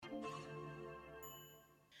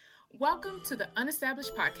Welcome to the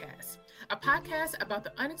Unestablished Podcast, a podcast about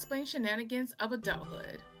the unexplained shenanigans of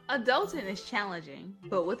adulthood. Adulting is challenging,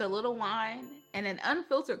 but with a little wine and an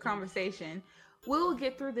unfiltered conversation, we'll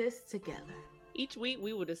get through this together. Each week,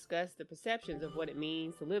 we will discuss the perceptions of what it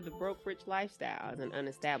means to live the broke rich lifestyle as an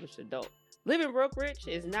unestablished adult. Living broke rich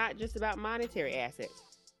is not just about monetary assets.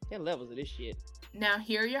 There are levels of this shit. Now,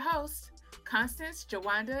 here are your hosts, Constance,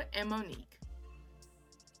 Jawanda, and Monique.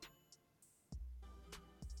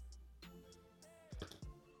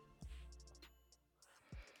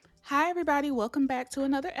 Hi, everybody. Welcome back to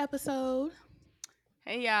another episode.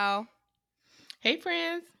 Hey, y'all. Hey,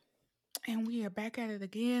 friends. And we are back at it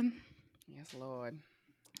again. Yes, Lord.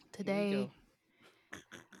 Today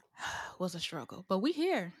was a struggle, but we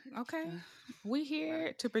here. Okay. We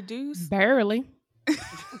here to produce. Barely.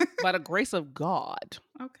 By the grace of God.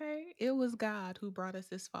 Okay. It was God who brought us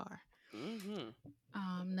this far.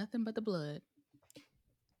 Nothing but the blood.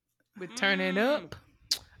 We're turning up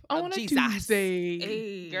on a Jesus. Tuesday.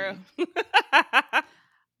 Hey. Girl.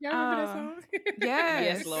 Y'all remember that song? Yes.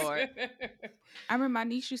 Yes, Lord. I remember my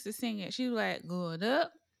niece used to sing it. She was like, going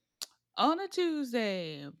up on a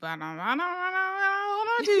Tuesday. On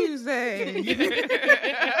a Tuesday. What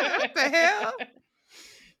the hell?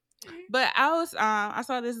 But I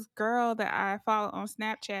saw this girl that I follow on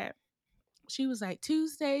Snapchat. She was like,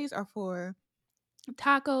 Tuesdays are for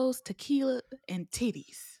tacos, tequila, and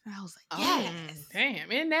titties. And I was like, yes.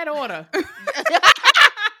 Damn, in that order.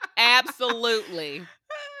 Absolutely.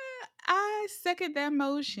 I second that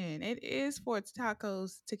motion. It is for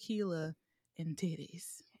tacos, tequila, and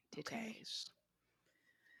titties. Okay.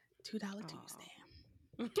 $2 Tuesday.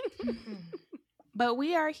 But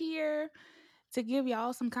we are here to give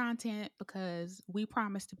y'all some content because we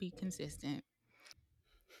promise to be consistent.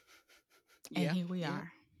 And here we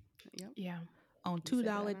are. Yep. Yeah. On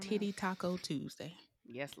 $2 Titty Taco Tuesday.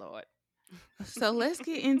 Yes, Lord. So let's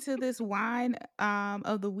get into this wine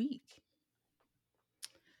of the week.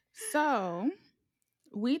 So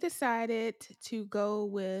we decided to go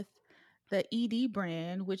with the ED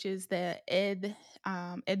brand, which is the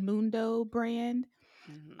Edmundo brand.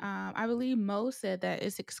 I believe Mo said that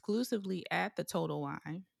it's exclusively at the Total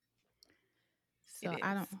Wine. So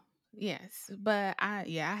I don't. Yes, but I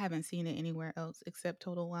haven't seen it anywhere else except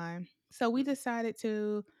Total Wine. So we decided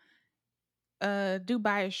to do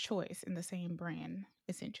buyer's choice in the same brand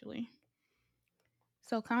essentially.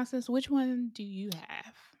 So Constance, which one do you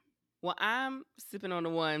have? Well, I'm sipping on the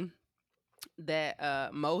one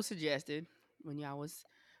that Mo suggested when y'all was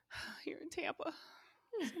here in Tampa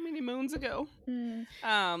so many moons ago.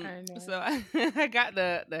 I know. So I got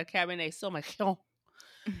the Cabernet Sauvignon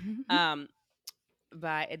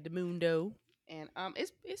by Edmundo, and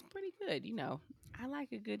it's pretty good. You know, I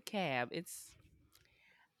like a good cab.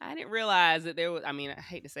 I didn't realize that there was. I mean, I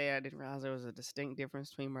hate to say it, I didn't realize there was a distinct difference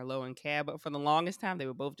between Merlot and Cab. But for the longest time, they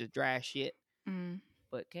were both just dry as shit.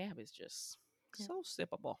 But Cab is just so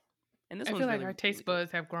sippable. And this I one's feel like really, our taste really good.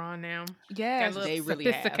 buds have grown now. Yes, Got a little they really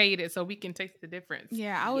have. sophisticated, so we can taste the difference.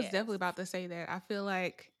 Yeah, I was Yes. definitely about to say that. I feel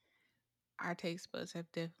like our taste buds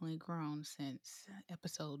have definitely grown since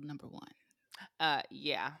episode number 1.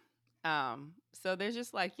 Yeah. So there's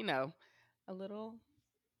just like, you know, a little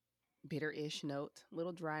bitter-ish note, a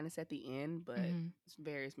little dryness at the end, but it's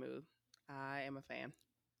very smooth. I am a fan.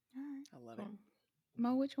 All right. I love it.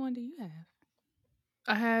 Mo, which one do you have?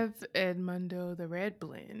 I have Edmundo, the red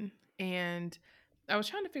blend, and I was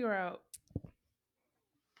trying to figure out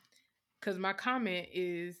because my comment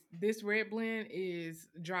is this red blend is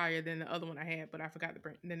drier than the other one I had, but I forgot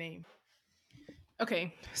the name.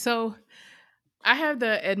 Okay, so I have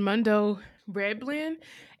the Edmundo red blend,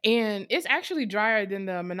 and it's actually drier than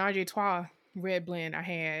the Menage a Trois red blend I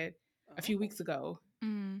had a few weeks ago,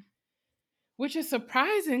 which is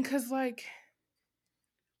surprising because, like,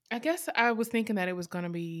 I guess I was thinking that it was gonna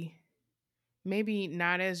be maybe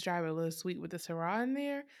not as dry, but a little sweet with the Syrah in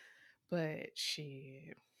there, but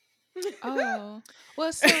shit. Oh,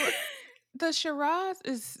 well, so the Shiraz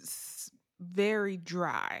is very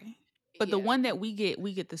dry, but the one that we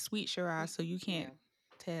get the sweet Shiraz, so you can't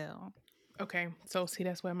tell. Okay, so see,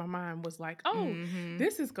 that's where my mind was like, oh,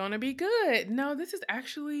 this is gonna be good. No, this is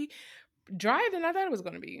actually drier than I thought it was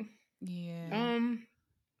gonna be. Yeah.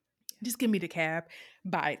 Just give me the cab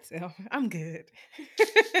by itself. I'm good.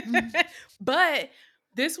 But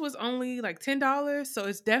this was only like $10, so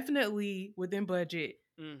it's definitely within budget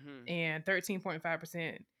and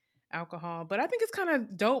 13.5% alcohol. But I think it's kind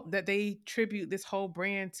of dope that they tribute this whole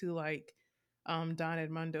brand to like Don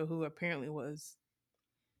Edmundo, who apparently was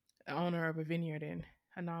the owner of a vineyard and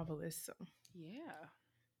a novelist. So yeah,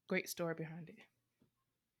 great story behind it.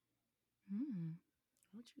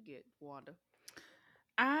 What you get, Wanda?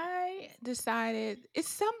 I decided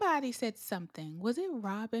somebody said something. Was it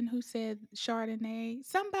Robin who said Chardonnay?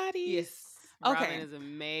 Somebody's Yes. okay. Robin is a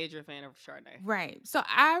major fan of Chardonnay. Right. So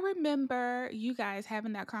I remember you guys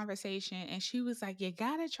having that conversation, and she was like, "You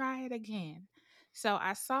gotta try it again." So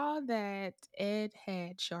I saw that Ed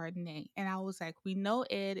had Chardonnay, and I was like, "We know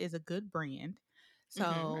Ed is a good brand,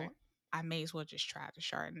 so Right. I may as well just try the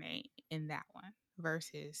Chardonnay in that one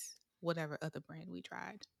versus whatever other brand we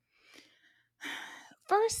tried."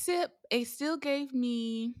 First sip, it gave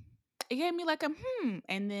me like a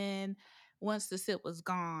and then once the sip was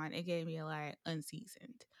gone, it gave me like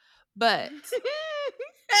unseasoned. But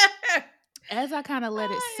as I kind of let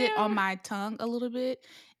it sit on my tongue a little bit,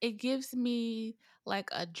 it gives me like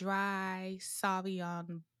a dry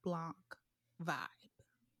Sauvignon Blanc vibe.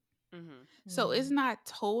 Mm-hmm. So it's not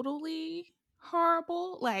totally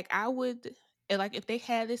horrible. Like like if they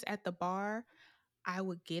had this at the bar, I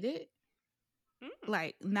would get it.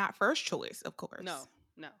 Like not first choice, of course. No.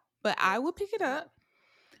 But I Yes. would pick it up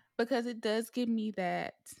because it does give me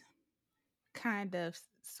that kind of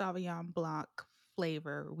Sauvignon Blanc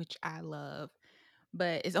flavor, which I love.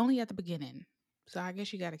 But it's only at the beginning. So I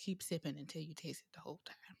guess you got to keep sipping until you taste it the whole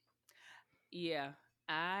time. Yeah.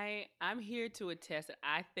 I'm here to attest that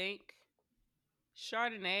I think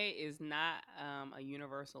Chardonnay is not a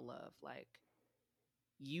universal love. Like,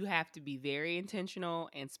 you have to be very intentional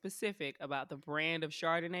and specific about the brand of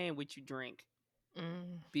Chardonnay in which you drink,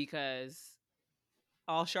 because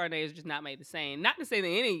all Chardonnay is just not made the same. Not to say that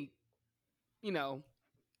any,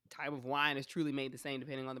 type of wine is truly made the same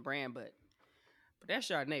depending on the brand, but that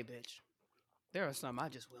Chardonnay, bitch. There are some I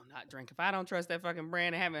just will not drink. If I don't trust that fucking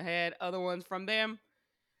brand and haven't had other ones from them,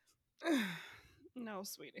 no,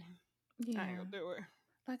 sweetie. Yeah. I ain't gonna do it.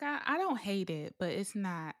 Like I don't hate it, but it's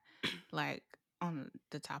not like on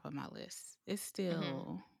the top of my list. It's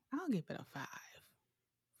still I'll give it a 5,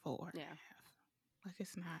 4. Yeah. Like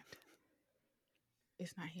it's not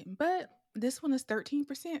hitting. But this one is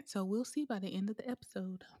 13%, so we'll see by the end of the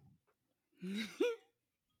episode.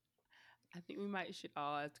 I think we should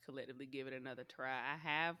all collectively give it another try. I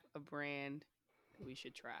have a brand that we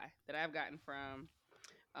should try that I've gotten from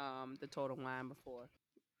the Total Wine before.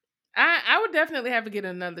 I would definitely have to get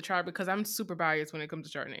another try because I'm super biased when it comes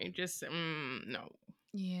to Chardonnay. Just no.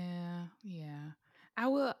 Yeah.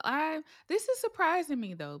 This is surprising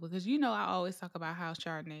me though, because I always talk about how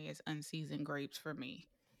Chardonnay is unseasoned grapes for me.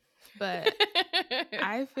 But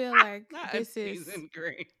I feel like this is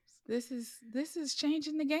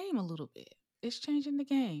changing the game a little bit. It's changing the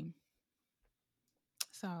game.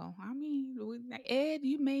 So I mean, Ed,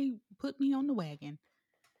 you may put me on the wagon,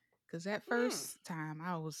 because that first time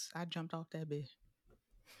I jumped off that bitch.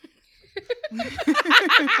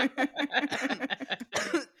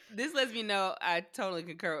 This lets me know I totally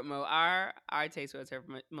concur with Mo. Our taste buds have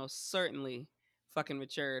most certainly fucking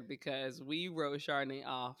matured, because we wrote Chardonnay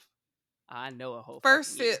off. I know a whole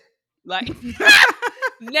first sip. sip. Like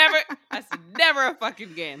never. I said never a fucking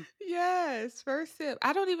again. Yes, first sip.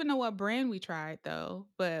 I don't even know what brand we tried though,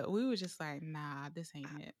 but we were just like, nah, this ain't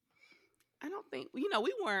it. I don't think we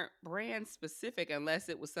weren't brand specific unless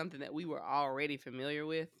it was something that we were already familiar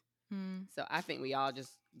with. So I think we all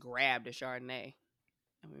just grabbed a Chardonnay,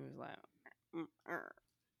 and we was like,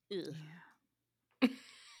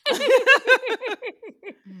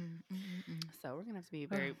 So we're gonna have to be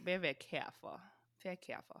very, very, very careful. Very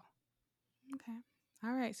careful. Okay.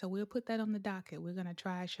 All right. So we'll put that on the docket. We're gonna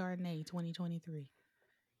try Chardonnay 2023.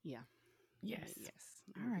 Yeah. Yes.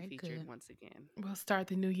 All right. Featured Good. once again. We'll start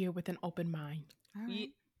the new year with an open mind. All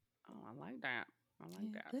right. Oh, I like that.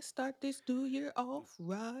 Let's start this new year off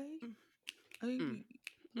right.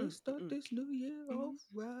 Let's start this new year off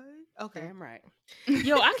right. Okay. Damn right.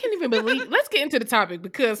 Yo, I can't even believe. Let's get into the topic,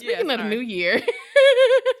 because speaking of the new year. Bitch.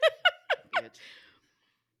 Can't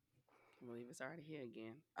believe it's already here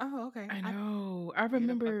again. Oh, okay. I know. I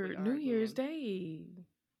remember New Year's Day.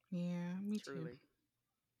 Yeah, me Truly. too.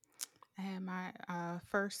 I had my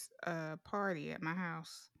first party at my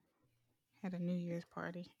house. Had a New Year's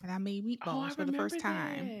party, and I made meatballs for the first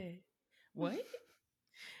time. That. What?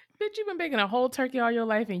 Bitch, you've been baking a whole turkey all your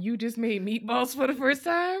life, and you just made meatballs for the first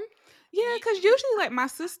time? Yeah, because usually, like, my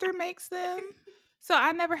sister makes them, so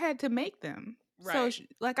I never had to make them. Right. So,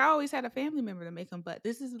 I always had a family member to make them, but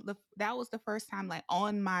that was the first time, like,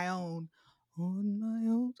 on my own,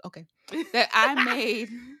 okay, that I made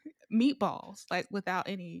meatballs, like, without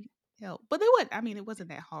any help. But it wasn't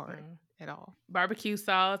that hard at all. Barbecue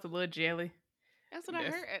sauce, a little jelly. That's what I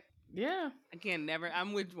heard. Yeah. Again, never.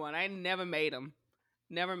 I'm with one. I never made them.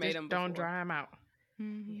 Never made them before. Don't dry them out.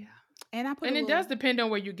 Mm-hmm. Yeah. And I put And a it little, does depend on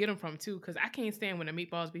where you get them from too, because I can't stand when the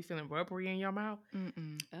meatballs be feeling rubbery in your mouth.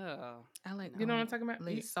 Oh, I like You know what I'm talking about?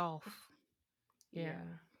 Lay soft. Yeah.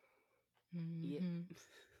 Yeah. Mhm.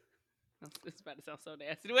 It's about to sound so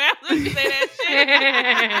nasty. Well, let me say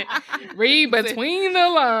that shit. Read between the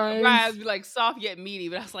lines. Right, I'd be like soft yet meaty,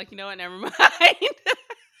 but I was like, you know what? Never mind.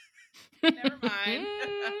 Never mind.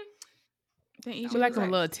 Then We EJ like was them a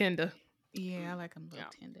like, little tender. yeah, I like them a little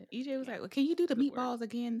Yeah. tender. EJ was Yeah. like, well, can you do the Good word. meatballs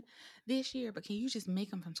again this year? But can you just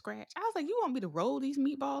make them from scratch? I was like, you want me to roll these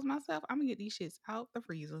meatballs myself? I'm gonna get these shits out the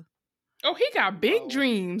freezer. Oh, he got big Whoa.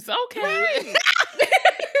 dreams. Okay. Right.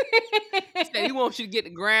 Said he wants you to get the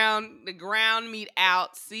ground meat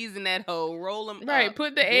out, season that hoe, roll them Right, up,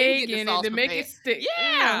 put the then egg get the in it sauce to make prepared. it stick.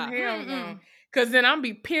 Yeah. Hell no. Mm-mm. Because then I'm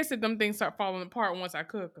be pissed if them things start falling apart once I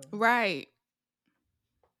cook them. Right.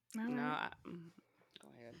 All No, right. go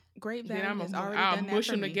ahead. Great Then Value has already I'll done that mush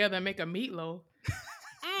for them me. together and make a meatloaf.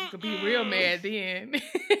 You could be real mad then.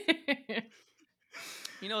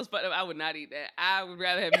 You know what's funny? I would not eat that. I would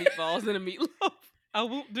rather have meatballs than a meatloaf. I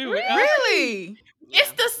won't do it. Really?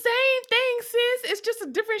 It's the same thing, sis. It's just a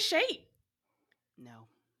different shape. No.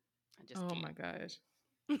 I just Oh can't. my gosh.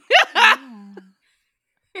 Oh.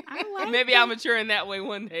 I like Maybe the, I'll mature in that way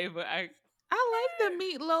one day, but I like the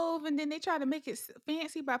meatloaf, and then they try to make it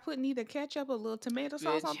fancy by putting either ketchup or a little tomato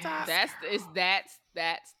sauce on bitch, top.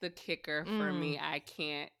 that's the kicker for me. I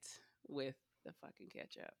can't with the fucking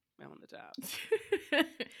ketchup on the top.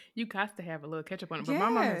 You got to have a little ketchup on it. But my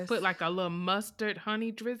mom has put Yes. like a little mustard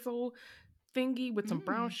honey drizzle thingy with some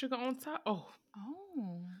brown Mm. sugar on top. Oh.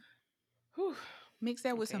 Oh. Whew. Mix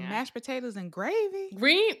that with Okay, some I- mashed potatoes and gravy.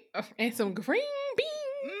 Green and some green beans.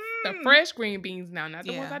 The Mm. fresh green beans now, not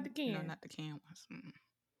the ones out the can. No, not the can ones. Mm.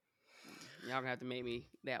 Y'all gonna have to make me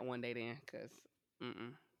that one day then, cause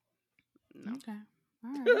no. Okay.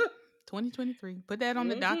 All right. 2023. Put that on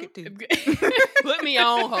the docket too. Put me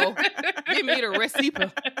on, ho. Give me the recipe.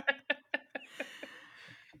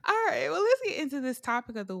 All right, well, let's get into this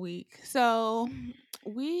topic of the week. So,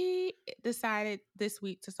 we decided this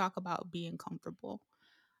week to talk about being comfortable.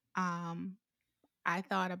 I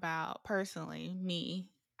thought about personally, me,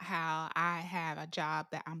 how I have a job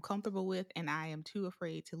that I'm comfortable with and I am too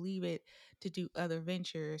afraid to leave it to do other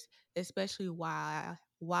ventures, especially while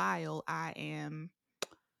I am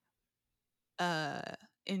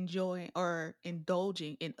enjoying or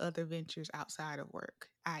indulging in other ventures outside of work,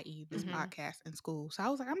 i.e. this podcast and school. So I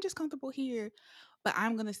was like, I'm just comfortable here, but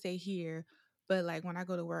I'm gonna stay here. But like when I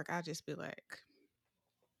go to work, I'll just be like,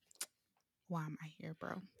 why am I here,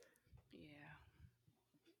 bro? Yeah.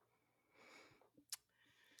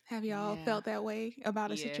 Have y'all Yeah. felt that way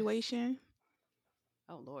about a Yes. situation?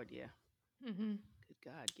 Oh Lord, yeah. Mm-hmm. Good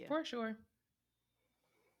God, yeah. For sure.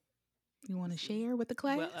 You want to share with the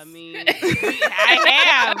class? Well, I mean, I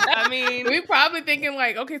have. I mean, We're probably thinking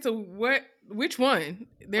like, okay, so which one?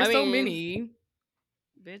 There's so mean, many.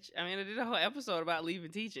 bitch. I mean, I did a whole episode about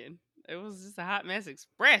leaving teaching. It was just a hot mess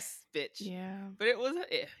express, bitch. Yeah. But it was,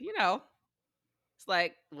 you know, it's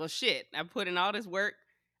like, well, shit. I put in all this work.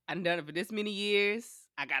 I've done it for this many years.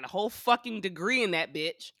 I got a whole fucking degree in that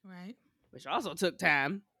bitch. Right. Which also took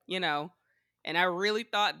time, you know. And I really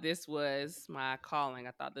thought this was my calling.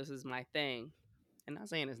 I thought this was my thing. And not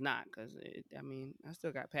saying it's not, because, I mean, I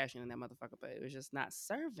still got passion in that motherfucker, but it was just not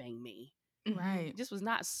serving me. Right. It just was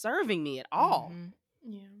not serving me at all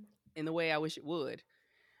Yeah. in the way I wish it would.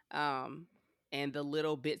 And the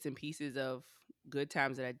little bits and pieces of good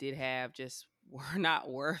times that I did have just were not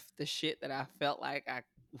worth the shit that I felt like I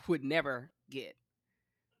would never get.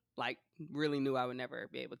 Like, really knew I would never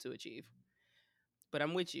be able to achieve. But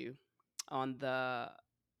I'm with you on the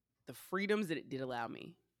freedoms that it did allow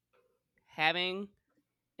me. Having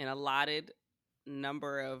an allotted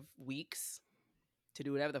number of weeks to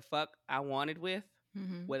do whatever the fuck I wanted with,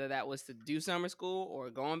 whether that was to do summer school or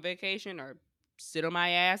go on vacation or sit on my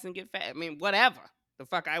ass and get fat. I mean, whatever the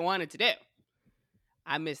fuck I wanted to do.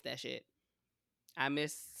 I miss that shit. I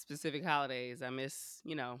miss specific holidays. I miss,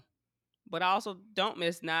 you know, but I also don't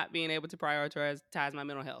miss not being able to prioritize my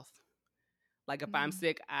mental health. Like if I'm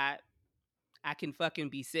sick, I can fucking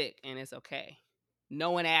be sick and it's okay.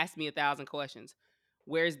 No one asked me 1,000 questions.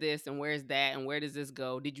 Where's this and where's that and where does this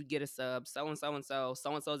go? Did you get a sub? So and so and so.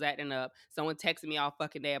 So and so's acting up. Someone texted me all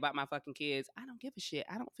fucking day about my fucking kids. I don't give a shit.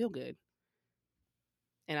 I don't feel good.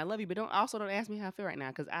 And I love you, but don't ask me how I feel right now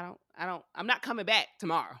because I'm not coming back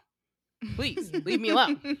tomorrow. Please leave me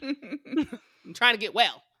alone. I'm trying to get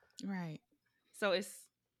well. Right. So it's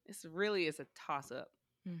really a toss up.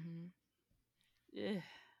 Yeah.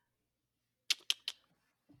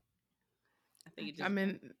 I think it just. I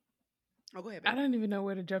mean, Oh, go ahead. I don't even know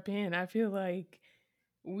where to jump in. I feel like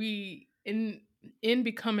we in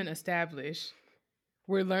becoming established,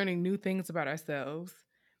 we're learning new things about ourselves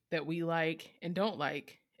that we like and don't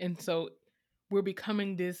like. And so we're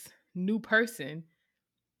becoming this new person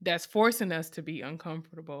that's forcing us to be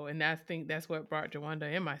uncomfortable. And I think that's what brought Jawanda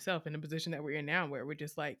and myself in the position that we're in now, where we're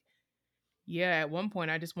just like, yeah, at one point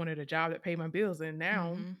I just wanted a job that paid my bills. And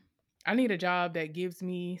now I need a job that gives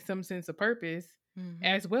me some sense of purpose,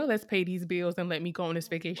 as well as pay these bills and let me go on this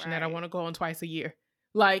vacation that I Right. want to go on twice a year.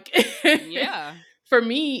 Like, Yeah. for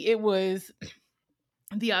me, it was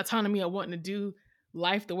the autonomy of wanting to do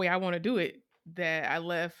life the way I want to do it that I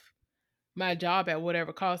left my job at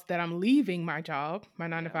whatever cost, that I'm leaving my job, my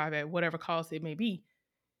 9 to Yeah. 5 at whatever cost it may be.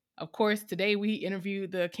 Of course, today we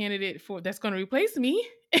interviewed the candidate for that's going to replace me.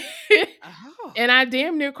 Oh. And I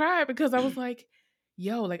damn near cried because I was like,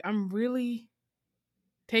 yo, like I'm really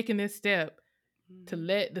taking this step to Mhm.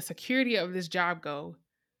 let the security of this job go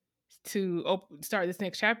to start this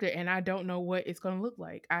next chapter, and I don't know what it's going to look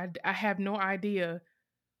like. I have no idea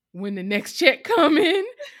when the next check come in,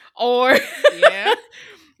 or Yeah.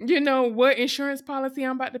 you know what insurance policy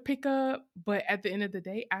I'm about to pick up. But at the end of the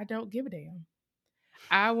day, I don't give a damn.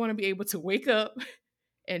 I want to be able to wake up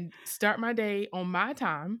and start my day on my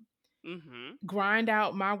time, Mm-hmm. grind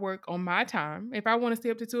out my work on my time. If I want to stay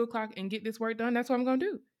up to 2 o'clock and get this work done, that's what I'm gonna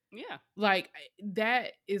do. Yeah. Like,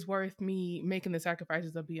 that is worth me making the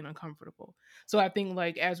sacrifices of being uncomfortable. So I think,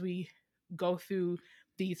 like, as we go through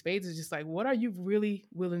these phases, just like, what are you really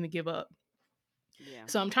willing to give up? Yeah.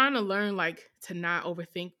 So I'm trying to learn, like, to not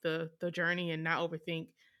overthink the journey and not overthink,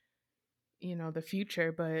 the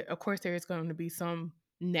future. But of course there is going to be some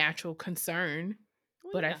natural concern.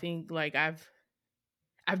 Well, But I yeah. think, like, I've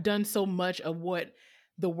done so much of what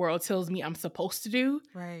the world tells me I'm supposed to do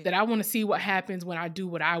Right. that I want to see what happens when I do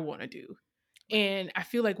what I want to do. And I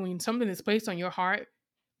feel like when something is placed on your heart,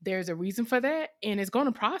 there's a reason for that, and it's going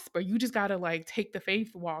to prosper. You just got to, like, take the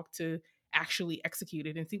faith walk to actually execute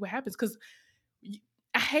it and see what happens. Because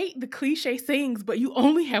I hate the cliche sayings, but you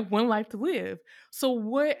only have one life to live. So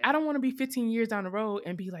what? I don't want to be 15 years down the road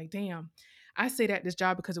and be like, damn, I stayed at this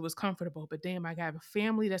job because it was comfortable, but damn, I got a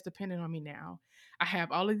family that's dependent on me now. I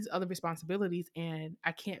have all of these other responsibilities, and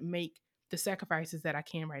I can't make the sacrifices that I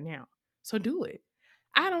can right now. So do it.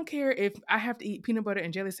 I don't care if I have to eat peanut butter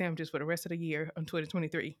and jelly sandwiches for the rest of the year on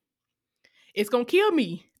 2023. It's going to kill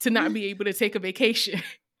me to not be able to take a vacation.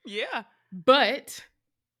 Yeah. But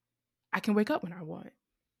I can wake up when I want.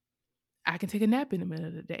 I can take a nap in the middle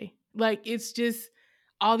of the day. Like, it's just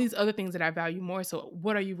all these other things that I value more. So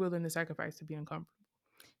what are you willing to sacrifice to be uncomfortable?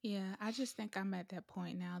 Yeah, I just think I'm at that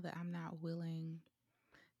point now that I'm not willing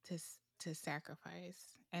to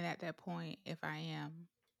sacrifice. And at that point, if I am,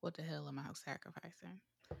 what the hell am I sacrificing?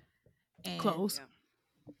 And Clothes.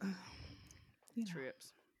 Yeah. you know,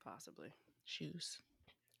 Trips, possibly. shoes.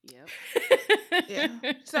 Yep. Yeah.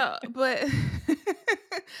 So, but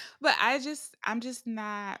but I'm just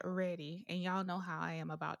not ready. And y'all know how I am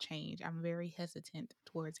about change. I'm very hesitant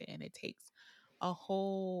towards it, and it takes a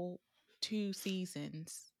whole 2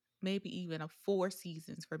 seasons, maybe even 4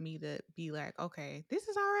 seasons for me to be like, okay, this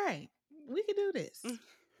is all right. We can do this.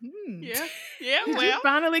 Yeah. Yeah. Did you Well.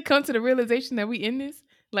 finally come to the realization that we in this?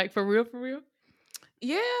 Like, for real, for real?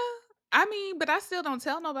 Yeah. I mean, but I still don't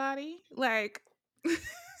tell nobody. Like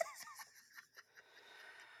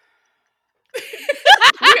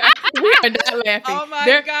We are not laughing. Oh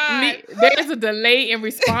my God. There's a delay in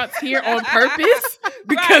response here on purpose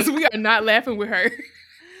because Right. we are not laughing with her.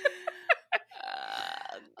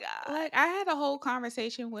 Oh God. like I had a whole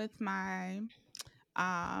conversation with my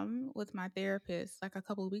therapist like a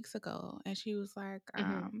couple of weeks ago, and Mhm. she was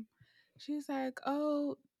like,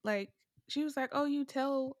 oh, like she was like, oh,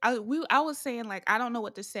 I was saying like I don't know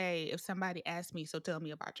what to say if somebody asked me, so tell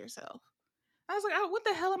me about yourself. I was like, oh, what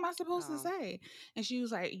the hell am I supposed to Oh. say? And she was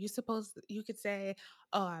like, you could say,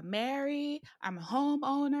 oh, I'm married, I'm a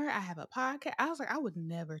homeowner, I have a podcast. I was like, I would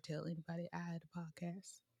never tell anybody I had a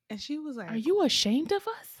podcast. And she was Are like, you ashamed of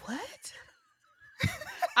us? what?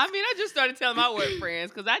 I mean, I just started telling my work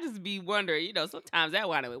friends because I just be wondering, sometimes that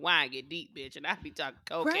wine get deep, bitch, and I be talking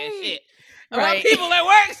coke and Right. shit Right. about people at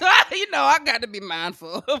work. So I got to be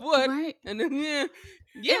mindful of what. Right. And then And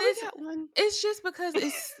we it's got one. it's just because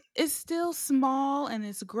it's still small and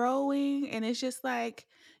it's growing, and it's just like,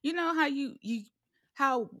 you know how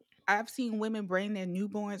how I've seen women bring their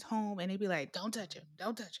newborns home and they be like, don't touch him,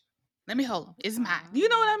 let me hold him, it's mine. You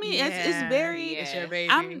know what I mean? It's very It's your Yes.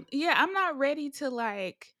 baby. I'm not ready to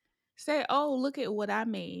like say, oh, look at what I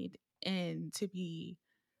made, and to be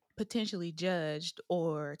potentially judged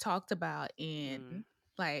or talked about in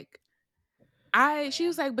like She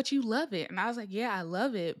was like, but you love it. And I was like, yeah, I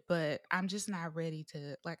love it, but I'm just not ready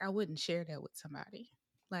to, like, I wouldn't share that with somebody.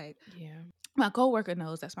 Like, Yeah. my coworker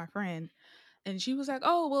knows, that's my friend. And she was like,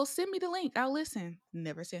 oh, well, send me the link. I'll listen.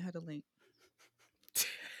 Never sent her the link.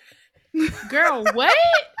 Girl, what?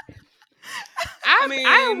 I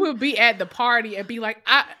mean- will be at the party and be like,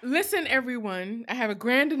 listen, everyone, I have a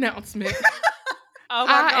grand announcement. Oh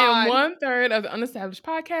my I God. am 1/3 of the Unestablished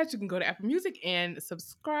Podcast. You can go to Apple Music and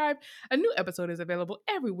subscribe. A new episode is available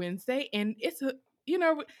every Wednesday. And it's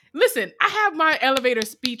listen, I have my elevator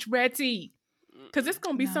speech ready. Because it's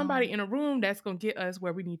going to be somebody No. in a room that's going to get us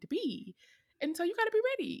where we need to be. And so you got to be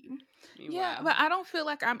ready. Yeah, but I don't feel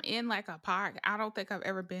like I'm in like a I don't think I've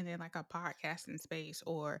ever been in like a podcasting space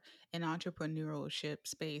or an entrepreneurship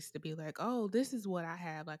space to be like, oh, this is what I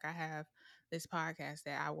have. Like I have this podcast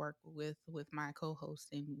that I work with my co-host,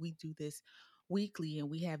 and we do this weekly, and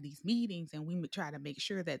we have these meetings, and we try to make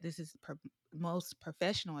sure that this is most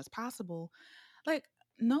professional as possible. Like,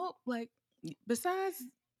 no, like besides,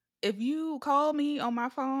 if you call me on my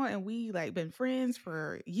phone and we like been friends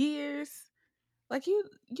for years. Like you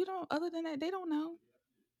don't. Other than that, they don't know.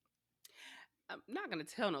 I'm not gonna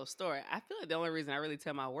tell no story. I feel like the only reason I really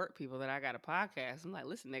tell my work people that I got a podcast, I'm like,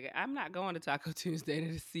 listen, nigga, I'm not going to Taco Tuesday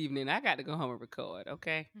this evening. I got to go home and record.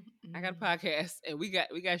 Okay, I got a podcast, and we got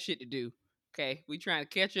shit to do. Okay, we trying to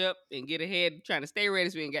catch up and get ahead, trying to stay ready.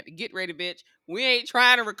 So we ain't got to get ready, bitch. We ain't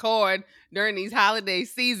trying to record during these holiday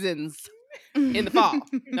seasons in the fall.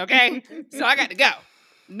 Okay, so I got to go.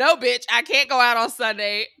 No, bitch, I can't go out on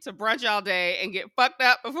Sunday to brunch all day and get fucked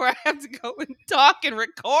up before I have to go and talk and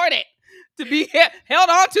record it to be held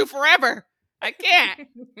on to forever. I can't.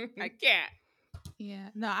 I can't.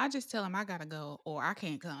 Yeah. No, I just tell them I gotta go or I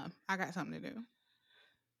can't come. I got something to do.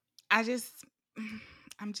 I'm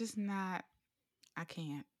just not. I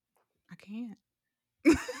can't.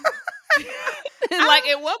 Like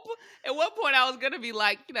at what point I was gonna be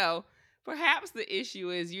like, perhaps the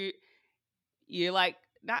issue is you're like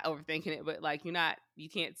not overthinking it, but like you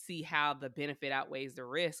can't see how the benefit outweighs the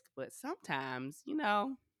risk. But sometimes,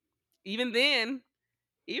 even then,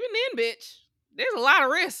 bitch, there's a lot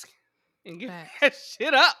of risk and give that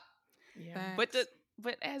shit up. Yeah. But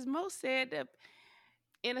as Mo said,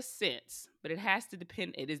 in a sense, but it has to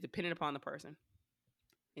depend. It is dependent upon the person.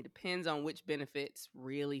 It depends on which benefits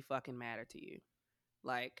really fucking matter to you.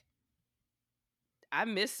 Like, I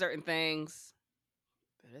miss certain things,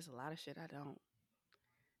 but there's a lot of shit I don't.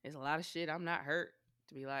 There's a lot of shit I'm not hurt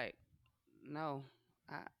to be like, no,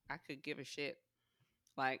 I could give a shit.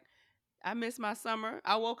 Like, I miss my summer.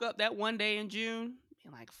 I woke up that one day in June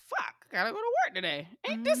being like, fuck, I gotta go to work today.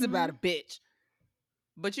 Ain't this about a bitch?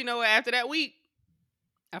 But you know what? After that week,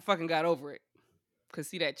 I fucking got over it. Because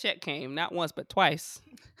see, that check came not once, but twice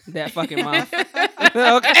that fucking month. Okay.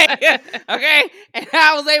 And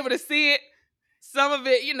I was able to see it. Some of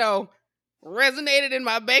it, resonated in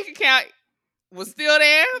my bank account. Was still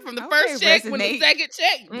there from the first check when the second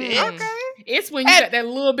check, bitch. Okay. It's when you got that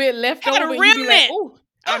little bit left over and you be like, oh,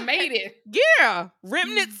 I made it. Yeah.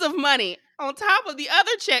 Remnants of money on top of the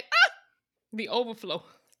other check. The overflow.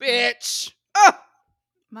 Bitch.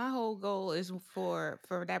 My whole goal is for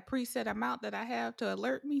that preset amount that I have to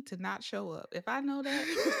alert me to not show up. If I know that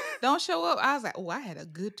don't show up, I was like, oh, I had a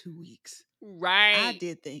good 2 weeks. Right. I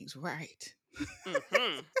did things right.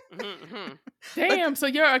 Damn, so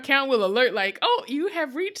your account will alert like, oh, you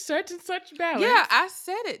have reached such and such balance. Yeah, I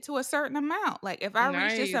set it to a certain amount. Like if I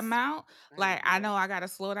reach this amount, like I know I gotta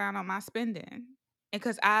slow down on my spending. And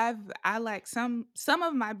because I like some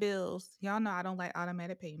of my bills, y'all know I don't like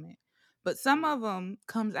automatic payment, but some of them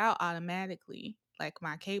comes out automatically. Like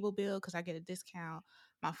my cable bill because I get a discount,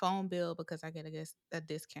 my phone bill because I get a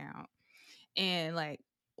discount, and like.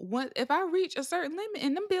 If I reach a certain limit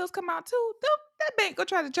and them bills come out too, that bank go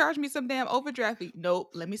try to charge me some damn overdraft fee. Nope,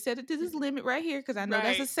 let me set it to this limit right here because I know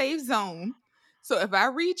that's a safe zone. So if I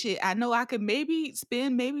reach it, I know I could maybe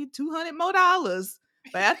spend $200 more.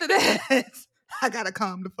 But after that, I gotta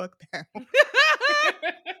calm the fuck down.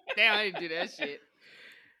 Damn, I didn't do that shit.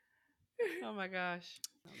 Oh my gosh.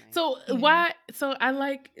 So why? So I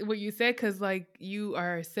like what you said because like you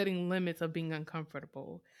are setting limits of being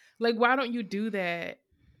uncomfortable. Like why don't you do that?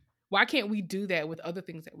 Why can't we do that with other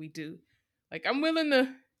things that we do? Like, I'm willing to,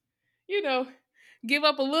 give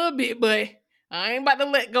up a little bit, but I ain't about to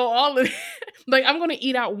let go all of it. Like, I'm going to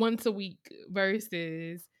eat out once a week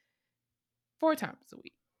versus 4 times a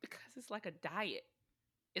week. Because it's like a diet.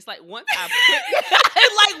 It's like once I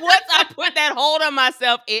put that hold on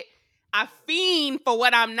myself, I fiend for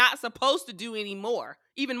what I'm not supposed to do anymore.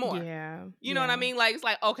 Even more. Yeah. You know what I mean? Like, it's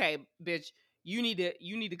like, okay, bitch, you need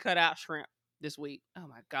to cut out shrimp. this week. Oh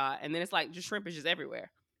my God. And then it's like just shrimp is just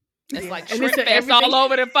everywhere. It's Yeah. like And shrimp it's fest everything. all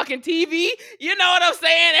over the fucking TV. You know what I'm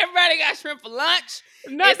saying? Everybody got shrimp for lunch.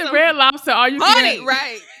 Not It's the some Red Lobster. All you honey. can.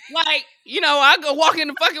 Right. Like, I go walk in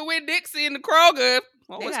the fucking Winn-Dixie in the Kroger.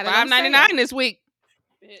 Well, They it's got it on $5.99 sale. this week.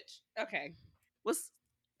 Bitch. Okay.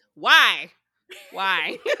 Why?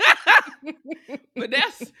 But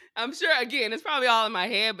I'm sure, again, it's probably all in my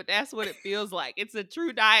head, but that's what it feels like. It's a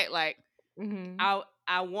true diet. Like, Mhm.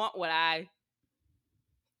 I want what I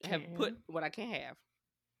have put, what I can't have,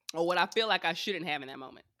 or what I feel like I shouldn't have in that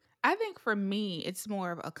moment. I think for me, it's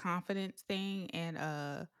more of a confidence thing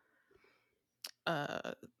and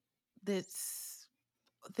this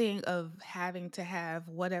thing of having to have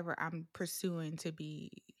whatever I'm pursuing to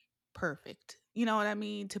be perfect. You know what I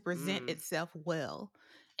mean? To present itself well.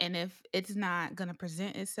 And if it's not going to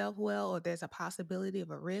present itself well or there's a possibility of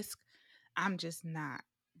a risk, I'm just not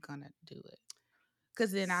going to do it.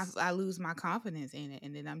 Because then I lose my confidence in it.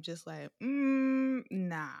 And then I'm just like,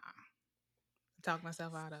 nah. Talk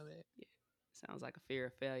myself out of it. Sounds like a fear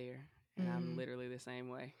of failure. And I'm literally the same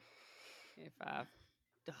way.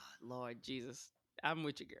 Lord Jesus, I'm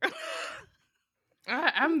with you, girl.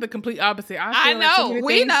 I'm the complete opposite. I I failed at so know. many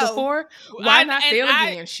We things know. before. Why not fail I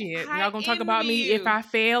again? Shit. Y'all gonna talk about envy me if you. I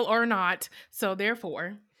fail or not. So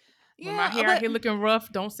therefore, when my hair out here looking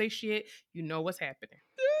rough, don't say shit. You know what's happening.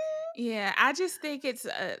 Yeah, I just think it's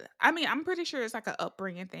I mean, I'm pretty sure it's like an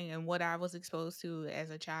upbringing thing and what I was exposed to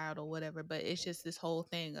as a child or whatever, but it's just this whole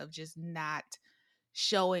thing of just not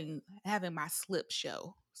having my slip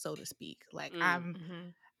show, so to speak. Like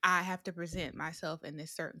I have to present myself in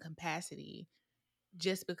this certain capacity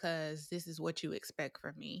just because this is what you expect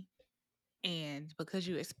from me. And because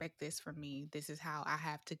you expect this from me, this is how I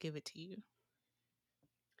have to give it to you.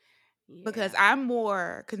 Because I'm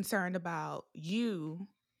more concerned about you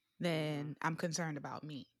than I'm concerned about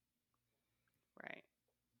me. Right.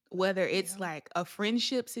 Whether it's like a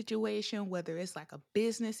friendship situation, whether it's like a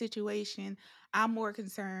business situation, I'm more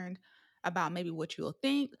concerned about maybe what you'll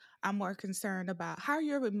think. I'm more concerned about how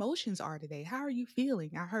your emotions are today. How are you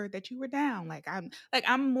feeling? I heard that you were down.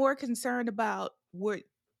 I'm more concerned about what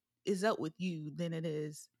is up with you than it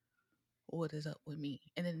is what is up with me.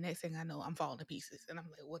 And then the next thing I know, I'm falling to pieces. And I'm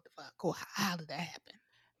like, what the fuck? How did that happen?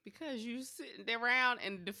 Because you sitting around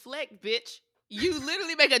and deflect, bitch. You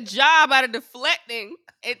literally make a job out of deflecting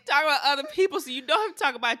and talk about other people so you don't have to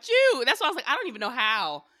talk about you. That's why I was like, I don't even know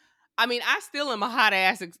how. I mean, I still am a hot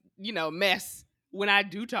ass, mess when I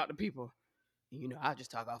do talk to people. I'll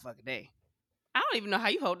just talk all fucking day. I don't even know how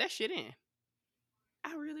you hold that shit in.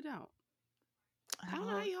 I really don't. I don't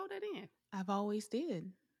know how you hold that in. I've always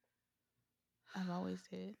did. I'm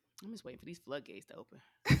just waiting for these floodgates to open.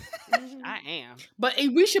 I am. But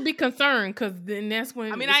we should be concerned because then that's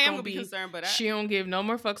when I am gonna be concerned, but she don't give no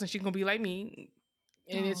more fucks and she's gonna be like me.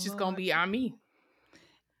 And it's just gonna be on me.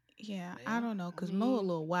 Yeah, I don't know, because Mo a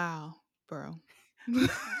little wild, bro. Mo is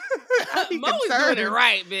doing it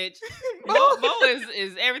right, bitch. Mo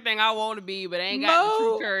is everything I want to be, but ain't got the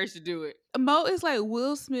true courage to do it. Mo is like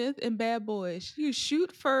Will Smith in Bad Boys. You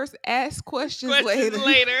shoot first, ask questions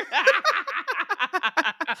later.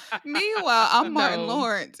 Meanwhile, I'm Martin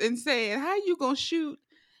Lawrence and saying, how you gonna shoot?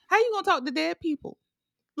 How you gonna talk to dead people?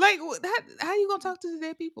 Like, how you gonna talk to the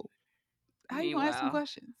dead people? How you gonna ask them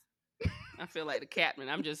questions? I feel like the Catman.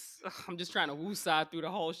 I'm just trying to woosah through the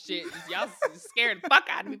whole shit. Y'all scared the fuck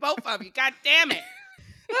out of me, both of you. God damn it.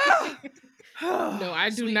 No, I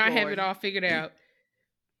do not have it all figured out.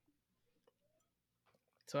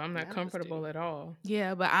 So I'm not comfortable at all.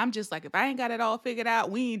 Yeah, but I'm just like, if I ain't got it all figured out,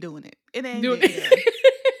 we ain't doing it. It ain't doing it.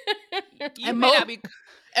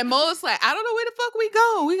 And Mo's like, I don't know where the fuck we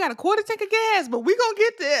go. We got a quarter tank of gas, but we gonna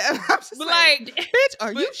get there. I'm just like, bitch,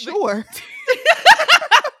 are you sure?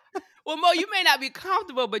 Well, Mo, you may not be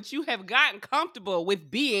comfortable, but you have gotten comfortable with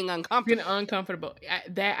being uncomfortable. Being uncomfortable.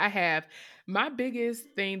 That I have. My biggest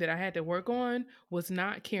thing that I had to work on was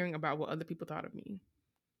not caring about what other people thought of me.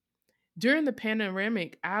 During the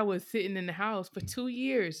pandemic, I was sitting in the house for 2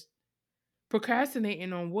 years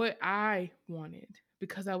procrastinating on what I wanted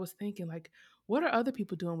because I was thinking, like, what are other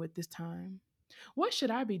people doing with this time? What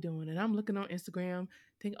should I be doing? And I'm looking on Instagram,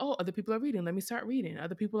 thinking, oh, other people are reading. Let me start reading.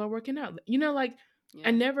 Other people are working out.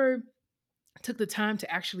 I never took the time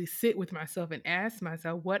to actually sit with myself and ask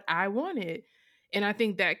myself what I wanted. And I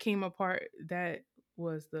think that came apart. That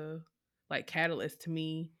was the catalyst to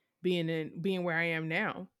me being where I am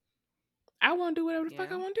now. I want to do whatever the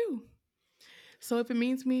fuck I want to do. So if it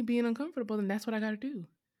means me being uncomfortable, then that's what I got to do.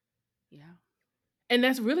 Yeah. And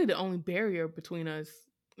that's really the only barrier between us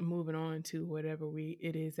moving on to whatever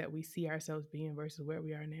it is that we see ourselves being versus where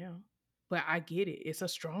we are now. But I get it. It's a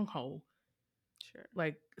stronghold. Sure.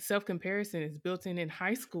 Like self-comparison is built in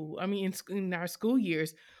high school. I mean, in our school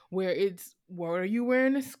years, where it's what are you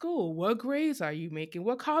wearing to school? What grades are you making?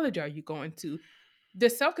 What college are you going to? The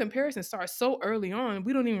self-comparison starts so early on,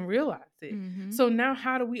 we don't even realize it. Mm-hmm. So now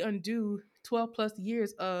how do we undo 12 plus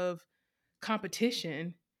years of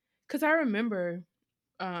competition? Because I remember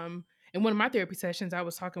in one of my therapy sessions, I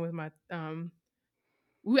was talking with my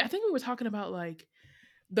I think we were talking about like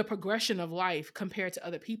the progression of life compared to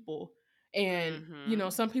other people. And, Mm-hmm.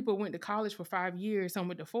 some people went to college for 5 years, some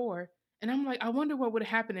went to 4. And I'm like, I wonder what would have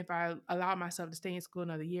happened if I allowed myself to stay in school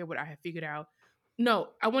another year, what I had figured out. No,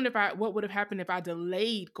 I wonder what would have happened if I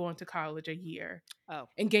delayed going to college a year Oh.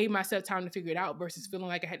 and gave myself time to figure it out versus feeling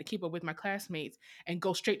like I had to keep up with my classmates and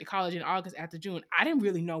go straight to college in August after June. I didn't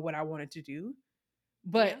really know what I wanted to do,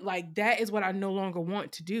 but Yeah. like that is what I no longer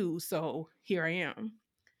want to do. So here I am.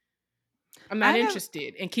 I'm not I never,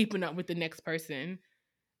 interested in keeping up with the next person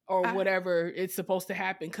or I, whatever it's supposed to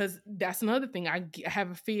happen, because that's another thing. I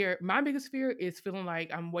have a fear. My biggest fear is feeling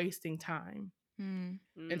like I'm wasting time. mm,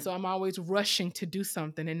 And so I'm always rushing to do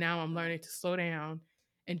something. And now I'm learning to slow down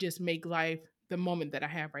and just make life the moment that I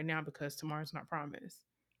have right now, because tomorrow's not promised.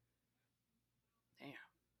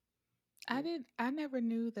 Damn. I never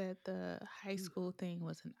knew that the high school thing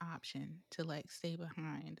was an option to like stay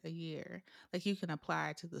behind a year. Like you can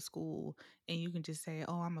apply to the school and you can just say,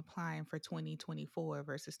 "Oh, I'm applying for 2024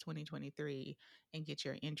 versus 2023 and get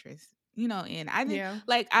your interest." And I didn't Yeah,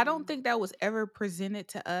 like I don't think that was ever presented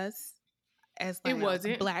to us as it like No.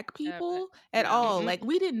 wasn't. black people at No. all. Mm-mm. Like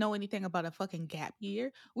we didn't know anything about a fucking gap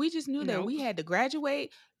year. We just knew that Nope. we had to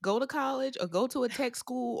graduate, go to college or go to a tech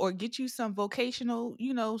school or get you some vocational,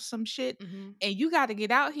 some shit. Mm-hmm. And you got to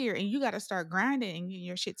get out here and you got to start grinding and getting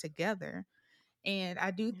your shit together. And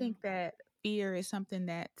I do Yeah. think that fear is something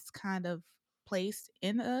that's kind of placed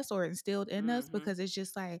in us or instilled in us Mm-hmm. because it's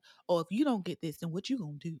just like, oh, if you don't get this, then what you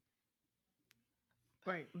gonna do?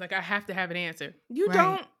 Right. Like I have to have an answer. You Right.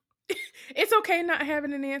 don't. It's okay not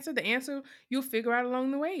having an answer. The answer you'll figure out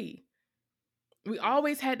along the way. We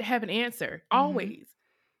always had to have an answer. Mm-hmm. Always.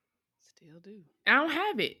 Still do. I don't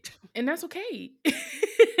have it. And that's okay.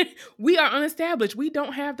 We are unestablished. We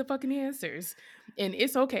don't have the fucking answers. And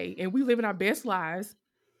it's okay. And we living our best lives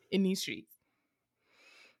in these streets.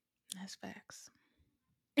 That's facts.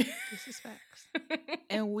 This is facts.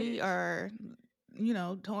 And we are,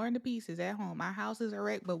 torn to pieces at home. Our houses are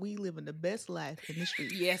wrecked, but we living the best life in the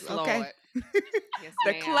streets. Yes, okay? Lord. Yes,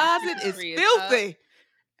 The ma'am. closet Christmas is tree up. filthy.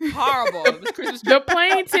 Horrible. This Christmas tree. The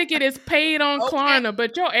plane ticket is paid on Okay. Klarna,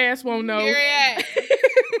 but your ass won't know. Period.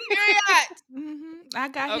 Period. I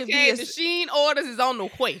got here Okay, via the Sheen orders is on the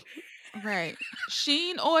way. right.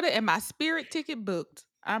 Sheen order and my Spirit ticket booked.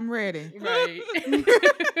 I'm ready. Right.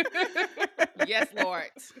 Yes, Lord.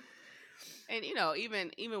 And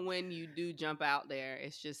even when you do jump out there,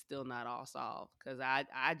 it's just still not all solved. Because I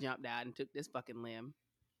jumped out and took this fucking limb.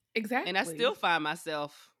 Exactly. And I still find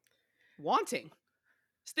myself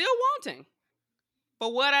still wanting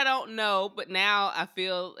for what I don't know. But now I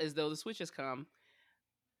feel as though the switch has come.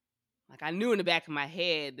 Like I knew in the back of my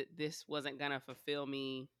head that this wasn't going to fulfill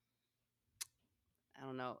me, I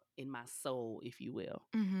don't know, in my soul, if you will.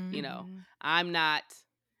 Mm-hmm. I'm not,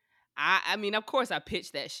 I mean, of course I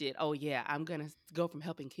pitched that shit. Oh yeah, I'm going to go from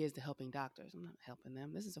helping kids to helping doctors. I'm not helping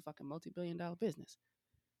them. This is a fucking multi-billion-dollar business.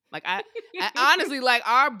 Like I honestly, like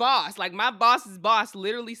our boss, like my boss's boss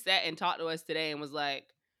literally sat and talked to us today and was like,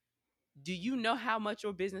 do you know how much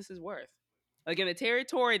your business is worth? Like in the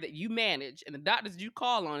territory that you manage and the doctors you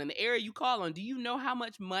call on and the area you call on, do you know how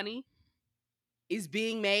much money is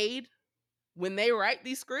being made when they write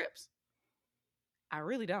these scripts? I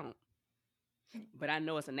really don't. But I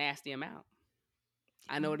know it's a nasty amount.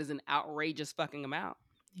 I know it is an outrageous fucking amount.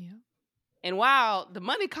 Yeah. And while the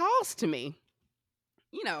money calls to me,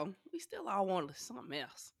 we still all want something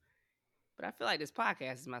else. But I feel like this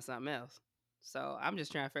podcast is my something else. So I'm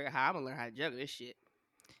just trying to figure out how I'm going to learn how to juggle this shit.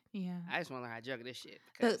 Yeah. I just want to learn how to juggle this shit.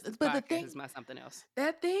 Because this but the podcast thing- is my something else.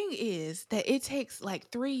 That thing is that it takes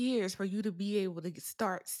like 3 years for you to be able to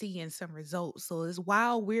start seeing some results. So it's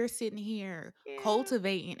while we're sitting here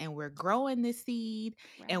cultivating and we're growing this seed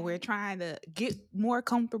and we're trying to get more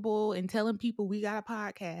comfortable and telling people we got a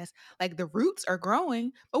podcast, like the roots are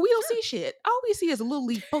growing, but we don't see shit. All we see is a little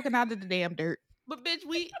leaf poking out of the damn dirt. But bitch,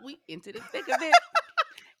 we into the thick of it.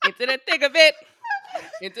 Into the thick of it.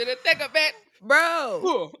 Into the thick of it.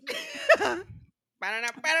 Bro.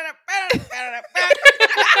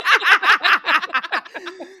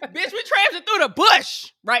 Bitch, we tramping through the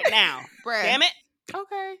bush right now. Bruh. Damn it.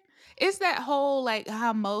 Okay. It's that whole like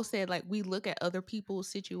how Mo said, like we look at other people's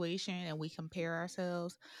situation and we compare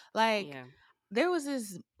ourselves. Like Yeah. there was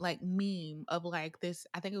this like meme of like this,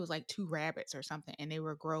 I think it was like two rabbits or something, and they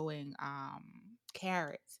were growing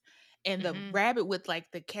carrots. And the Mhm. rabbit with like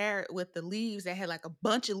the carrot with the leaves that had like a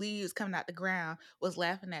bunch of leaves coming out the ground was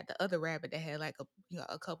laughing at the other rabbit that had like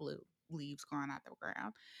a couple of leaves growing out the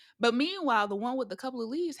ground. But meanwhile, the one with the couple of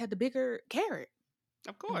leaves had the bigger carrot.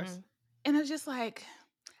 Of course. Mhm. And I was just like,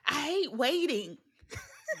 I hate waiting.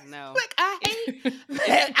 No. Like I hate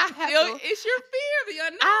that I have to It's your fear of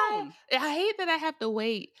the I unknown. I hate that I have to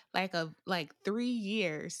wait like 3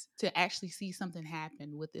 years to actually see something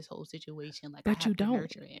happen with this whole situation. Like I But you have to don't.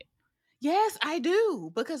 nurture it. Yes, I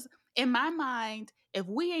do. Because in my mind, if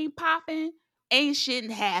we ain't popping, ain't shit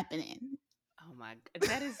happening. Oh my god,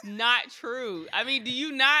 that is not true. I mean, do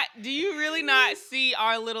you really not see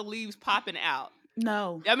our little leaves popping out?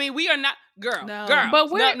 No. I mean, we are not girl. No.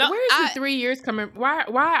 But No, no. where's the I- 3 years coming? Why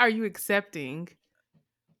are you accepting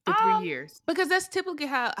the 3 years? Because that's typically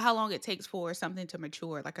how long it takes for something to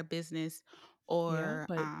mature, like a business or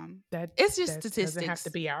but that it's just that statistics. doesn't have to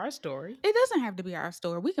be our story. It doesn't have to be our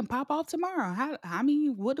story. We can pop off tomorrow. I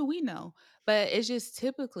mean, what do we know? But it's just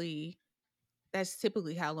that's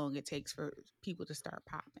typically how long it takes for people to start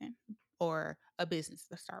popping or a business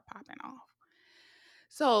to start popping off.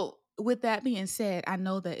 So, with that being said, I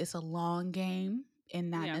know that it's a long game and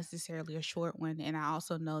not Yeah. necessarily a short one. And I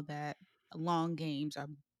also know that long games are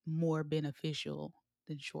more beneficial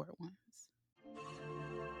than short ones.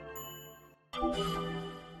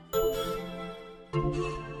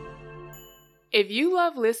 If you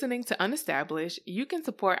love listening to Unestablished, you can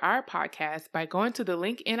support our podcast by going to the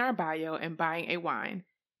link in our bio and buying a wine.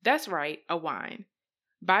 That's right, a wine.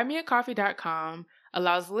 BuyMeACoffee.com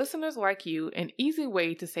allows listeners like you an easy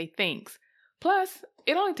way to say thanks. Plus,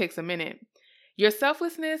 it only takes a minute. Your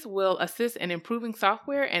selflessness will assist in improving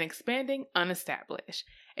software and expanding Unestablished,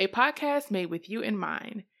 a podcast made with you in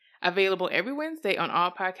mind. Available every Wednesday on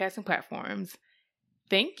all podcasting platforms.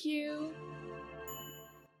 Thank you.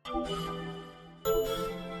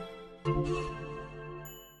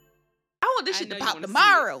 I want this I shit to know you pop wanna see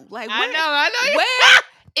tomorrow. Like, I where, know.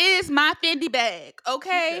 where is my Fendi bag?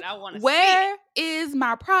 Okay, said, "I wanna see where is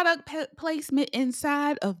my product placement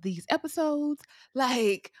inside of these episodes?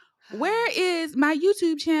 Like, where is my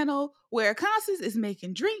YouTube channel where Constance is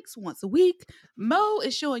making drinks once a week? Mo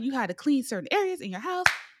is showing you how to clean certain areas in your house.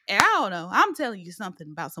 And I don't know. I'm telling you something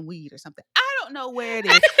about some weed or something. I don't know where it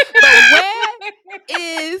is, but where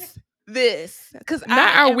is this? Because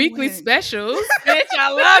Not our weekly specials. Bitch,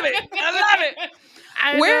 I love it. I love it.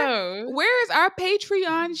 I know. Where is our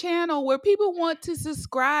Patreon channel where people want to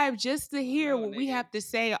subscribe just to hear No, what we nigga. have to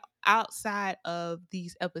say outside of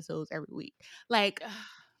these episodes every week? Like,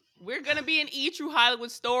 We're gonna be an E True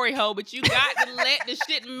Hollywood story hoe, but you got to let the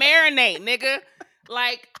shit marinate, nigga.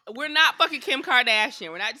 Like, we're not fucking Kim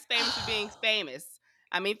Kardashian. We're not just famous for being famous.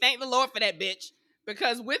 I mean, thank the Lord for that bitch.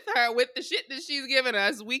 Because with her, with the shit that she's giving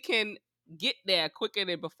us, we can get there quicker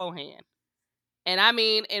than beforehand. And I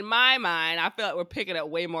mean, in my mind, I feel like we're picking up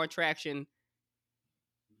way more traction.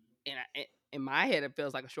 In my head, it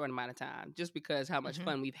feels like a short amount of time, just because how much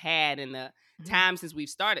fun we've had in the time since we've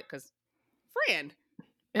started. Because, friend,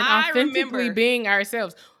 And I authentically remember- being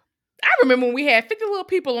ourselves. I remember when we had 50 little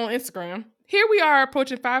people on Instagram. Here we are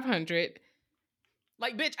approaching 500.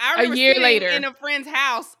 Like, bitch, I remember year sitting later. in a friend's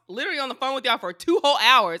house, literally on the phone with y'all for 2 whole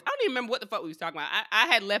hours. I don't even remember what the fuck we was talking about. I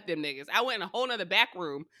had left them niggas. I went in a whole nother back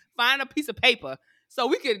room, find a piece of paper so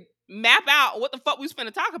we could map out what the fuck we was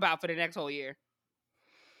finna talk about for the next whole year.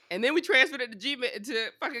 And then we transferred it to Gmail, to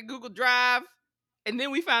fucking Google Drive. And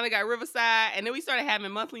then we finally got Riverside. And then we started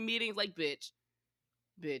having monthly meetings. Like, bitch.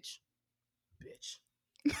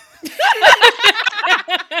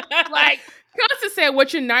 Like, Constance said,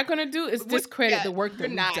 what you're not going to do is What- discredit yeah, the work that you're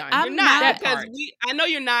we've not. done. I'm You're not, not. because I know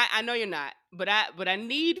you're not. But I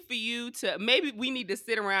need for you to, maybe we need to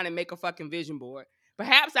sit around and make a fucking vision board.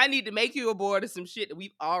 Perhaps I need to make you a board of some shit that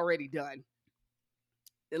we've already done.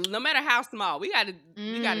 No matter how small, we gotta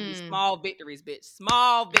do small victories, bitch.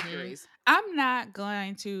 Small victories. I'm not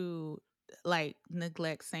going to like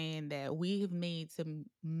neglect saying that we have made some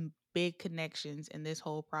big connections in this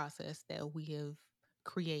whole process that we have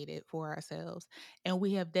created for ourselves, and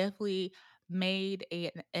we have definitely made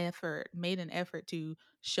an effort to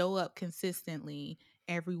show up consistently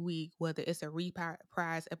every week, whether it's a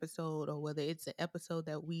reprise episode or whether it's an episode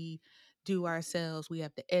that we do ourselves. We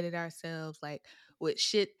have to edit ourselves, like with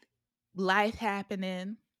shit, life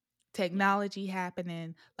happening, technology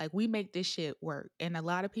happening. Like, we make this shit work, and a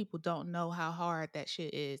lot of people don't know how hard that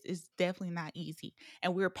shit is. It's definitely not easy,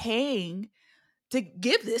 and we're paying to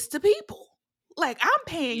give this to people. Like, I'm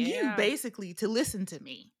paying you Yeah. basically to listen to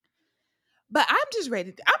me. But I'm just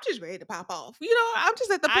ready. I'm just ready to pop off. I'm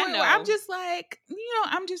just at the I point where I'm know. just like,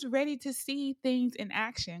 I'm just ready to see things in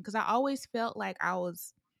action because I always felt like I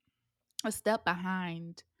was a step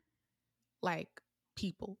behind, like,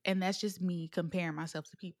 people, and that's just me comparing myself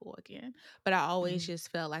to people again. But I always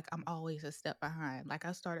just felt like I'm always a step behind. Like,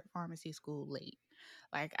 I started pharmacy school late.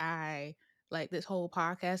 Like this whole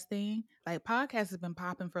podcast thing, like, podcast has been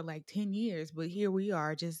popping for like 10 years, but here we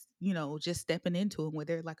are just stepping into it where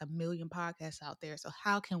there's like a million podcasts out there. So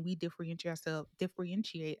how can we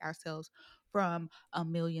differentiate ourselves from a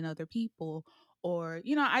million other people? Or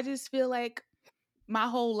I just feel like my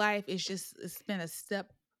whole life it's been a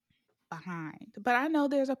step behind. But I know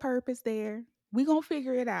there's a purpose there. We gonna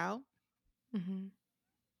figure it out. Mm-hmm.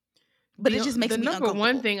 But it just makes the me number one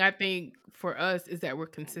uncomfortable. thing I think for us is that we're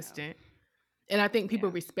consistent, and I think people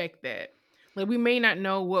Yeah. respect that. Like, we may not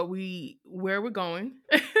know where we're going,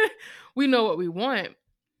 we know what we want,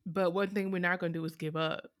 but one thing we're not going to do is give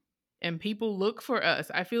up. And people look for us.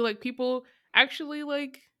 I feel like people actually,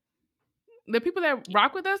 like, the people that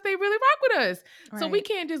rock with us, they really rock with us. So we Right.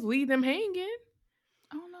 can't just leave them hanging.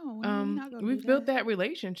 Oh no, we're not gonna We've do built that. that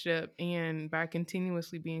relationship, and by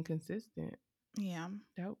continuously being consistent, Yeah.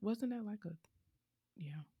 that wasn't that like a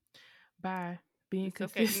yeah. By being It's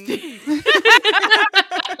okay. consistent.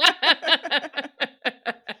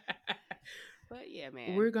 But yeah,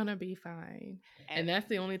 man. We're gonna be fine. And And that's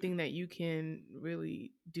the only thing that you can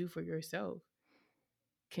really do for yourself.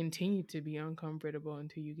 Continue to be uncomfortable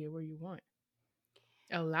until you get where you want.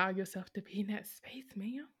 Allow yourself to be in that space,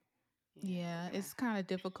 ma'am. Yeah, it's kind of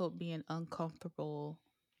difficult being uncomfortable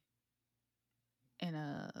in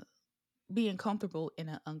a being comfortable in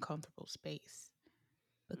an uncomfortable space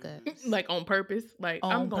because Like, on purpose. Like,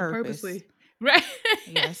 I'm on gonna purpose. purposely right.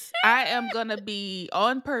 Yes, I am gonna be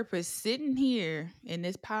on purpose sitting here in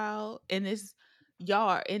this pile in this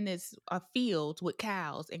yard in this field with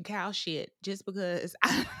cows and cow shit just because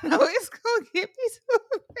I know it's gonna get me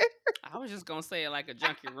somewhere. I was just gonna say like a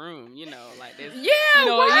junkie room, like there's Yeah,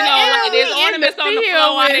 like there's ornaments on the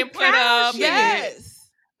floor I didn't put up. shit. Yes.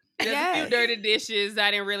 There's a few Yes. dirty dishes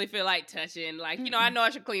I didn't really feel like touching. Like, I Mm-mm. know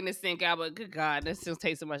I should clean this sink out, but good God, this still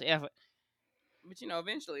takes so much effort. But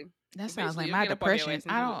eventually. That sounds Eventually like you'll my get up on your depression. ass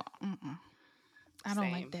and I do don't. I don't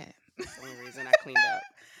Same. like that. Same reason I cleaned up.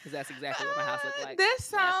 Because that's exactly what my house looked like. That last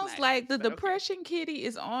sounds night. like the But okay. depression kitty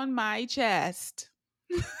is on my chest.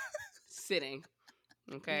 Sitting.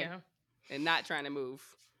 Okay. Yeah. And not trying to move.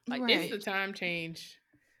 Like Right. It's the time change.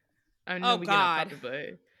 I know Oh, we God. get off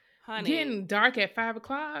topic, but Honey. getting dark at 5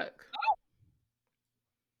 o'clock.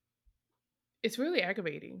 It's really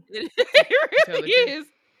aggravating. It tell the really truth. is.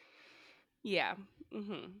 Yeah.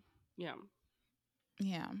 Mm-hmm. Yeah.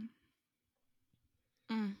 Yeah.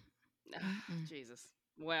 Mm. Jesus.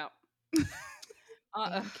 Well,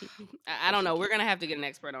 Damn kitty. I don't know. We're gonna have to get an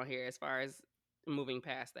expert on here as far as moving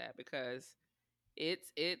past that because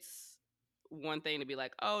it's one thing to be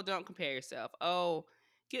like, oh, don't compare yourself. Oh,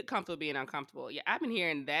 get comfortable being uncomfortable. Yeah, I've been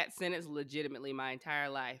hearing that sentence legitimately my entire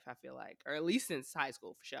life. I feel like, or at least since high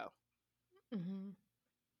school for sure. Mm-hmm.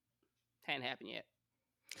 Hadn't happened yet.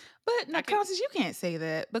 But now, I can- Constance, you can't say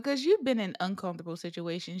that because you've been in uncomfortable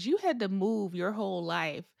situations. You had to move your whole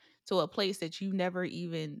life to a place that you never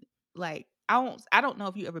even like. I don't know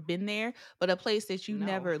if you ever been there, but a place that you No.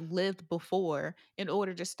 never lived before in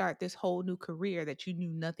order to start this whole new career that you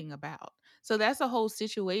knew nothing about. So that's a whole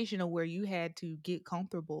situation of where you had to get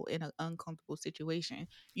comfortable in an uncomfortable situation.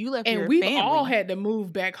 You left And your we've family. all had to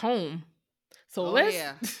move back home. So Oh, let's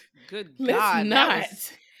yeah. Good let's God. not. That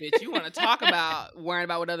was, bitch, you want to talk about worrying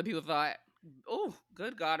about what other people thought. Oh,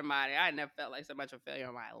 good God Almighty. I never felt like so much of a failure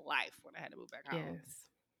in my life when I had to move back home. Yes.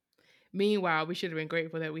 Meanwhile, we should have been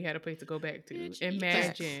grateful that we had a place to go back to. Bitch,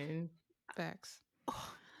 Imagine. Facts.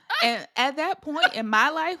 And at that point in my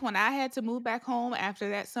life, when I had to move back home after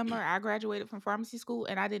that summer, I graduated from pharmacy school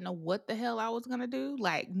and I didn't know what the hell I was going to do.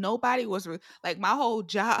 Like, nobody was like, my whole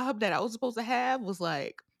job that I was supposed to have was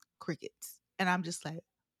like crickets. And I'm just like,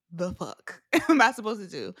 the fuck am I supposed to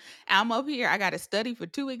do? I'm up here. I got to study for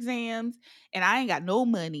 2 exams and I ain't got no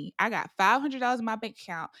money. I got $500 in my bank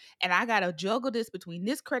account and I got to juggle this between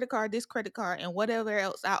this credit card, and whatever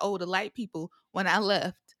else I owe the light people when I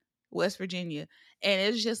left West Virginia. And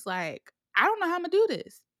it's just like, I don't know how I'm gonna do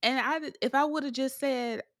this. And if I would have just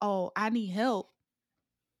said, "Oh, I need help,"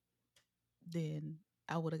 then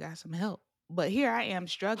I would have got some help. But here I am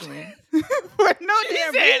struggling for no She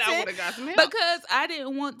damn said I reason would have got some help. because I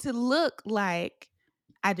didn't want to look like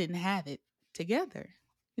I didn't have it together.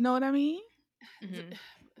 You know what I mean? Mhm.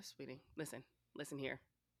 Sweetie, listen here.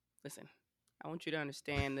 Listen. I want you to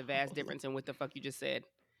understand the vast difference in what the fuck you just said.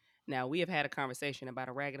 Now, we have had a conversation about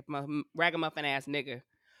a ragamuffin ass nigga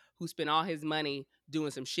who spent all his money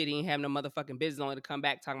doing some shit he ain't have no motherfucking business, only to come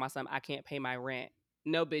back talking about something, I can't pay my rent.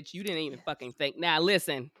 No, bitch, you didn't even fucking think. Now,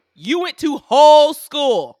 listen, you went to whole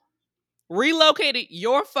school, relocated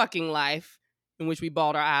your fucking life, in which we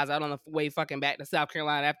bawled our eyes out on the way fucking back to South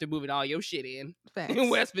Carolina after moving all your shit in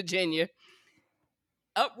West Virginia.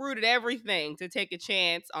 Uprooted everything to take a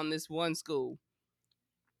chance on this one school.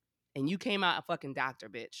 And you came out a fucking doctor,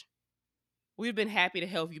 bitch. We've been happy to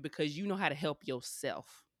help you because you know how to help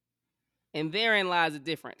yourself. And therein lies the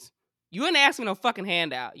difference. You ain't asking no fucking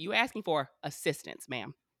handout. You asking for assistance,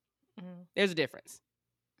 ma'am. Mm-hmm. There's a difference.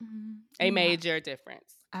 Mm-hmm. A major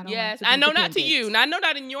difference. Yes, I know not to you. I know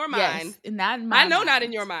not in your mind. Yes, not in my I know mind. not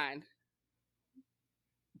in your mind.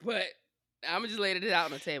 But I'm just laying it out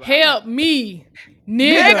on the table. Help me,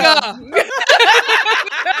 nigga.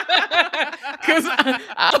 Because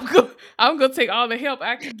I'm going to take all the help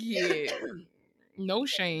I can get. No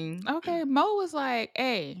shame. Okay, Mo was like,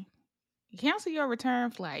 hey, cancel your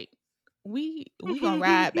return flight. We gonna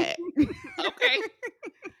ride back. Okay.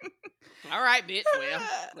 All right, bitch. Well,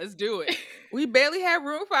 let's do it. We barely had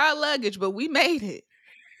room for our luggage, but we made it.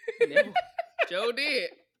 No, Joe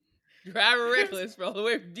did. Driving reckless all the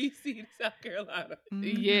way from DC to South Carolina.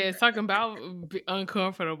 Yeah, talking about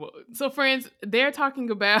uncomfortable. So, friends, they're talking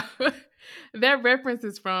about that reference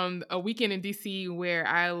is from a weekend in DC where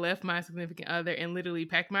I left my significant other and literally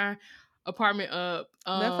packed my apartment up.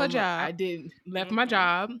 Left her job. I did. Left my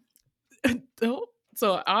job.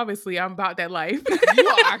 So, obviously, I'm about that life.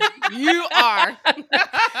 You are.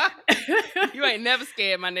 You ain't never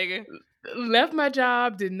scared, my nigga. Left my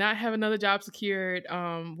job, did not have another job secured.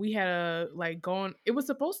 We had it was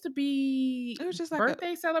supposed to be just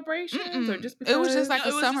birthday celebrations or just because it was just like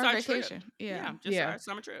a summer just vacation. Our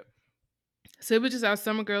summer trip. So it was just our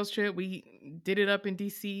summer girls trip. We did it up in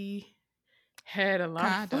DC, had a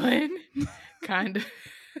lot of fun. Kind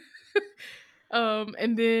of.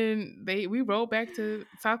 And then we rolled back to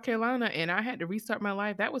South Carolina and I had to restart my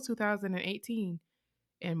life. That was 2018.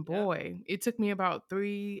 And boy, it took me about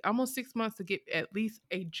almost 6 months to get at least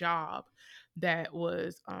a job that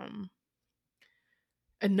was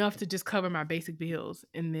enough to just cover my basic bills.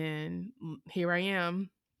 And then here I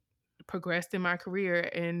am, progressed in my career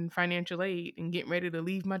in financial aid and getting ready to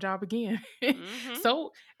leave my job again. Mm-hmm.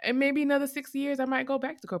 So, and maybe another 6 years, I might go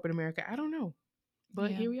back to corporate America. I don't know.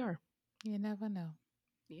 But here we are. You never know.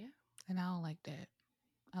 Yeah. And I don't like that.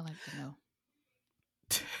 I like to know.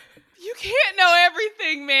 You can't know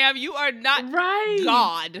everything, ma'am. You are not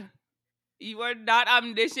God. You are not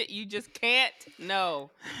omniscient. You just can't know.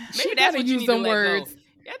 Maybe that's what you need to let go.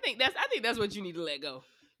 I think that's what you need to let go.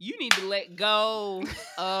 You need to let go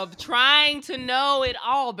of trying to know it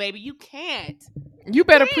all, baby. You can't. You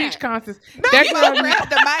better preach, Constance. No, you better grab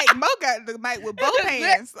the mic. Mo got the mic with both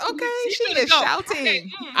hands. Okay, she is shouting.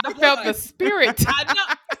 Okay. I felt the spirit. I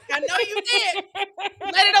know you did.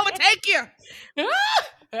 Let it overtake you.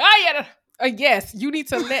 Yes, you need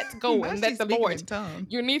to let go and let the Lord.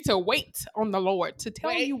 You need to wait on the Lord to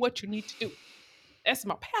tell you what you need to do. That's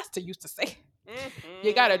my pastor used to say. Mm-hmm.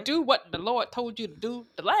 You got to do what the Lord told you to do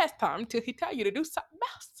the last time till he tell you to do something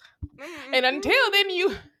else. Mm-hmm. And until then,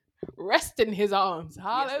 you rest in his arms.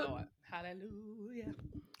 Hallelujah. Yes, Lord. Hallelujah.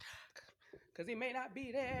 Because he may not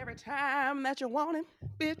be there every time that you want him,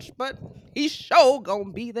 bitch, but he's sure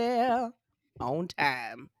gonna be there on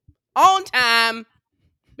time. On time.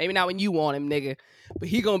 Maybe not when you want him, nigga, but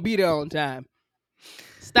he gonna be there on time.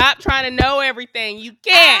 Stop trying to know everything. You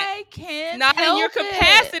can't. I can't. Not in your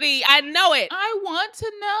capacity. I know it. I want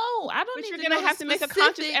to know. I don't. But you're gonna have to make a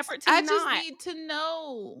conscious effort to I just need to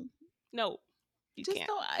know. No, you can't.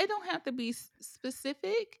 It don't have to be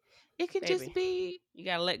specific. It could just be. You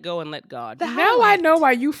gotta let go and let God. Now I know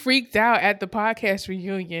why you freaked out at the podcast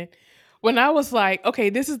reunion when I was like, "Okay,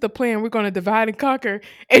 this is the plan. We're gonna divide and conquer,"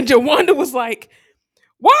 and Jawanda was like,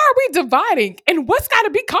 why are we dividing? And what's got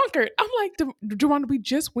to be conquered? I'm like, Jawanda, we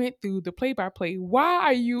just went through the play-by-play. Why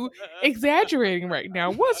are you exaggerating right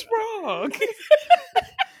now? What's wrong?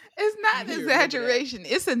 It's not an exaggeration.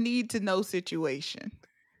 It's a need-to-know situation.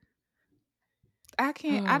 I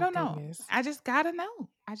can't. I don't know. I just got to know.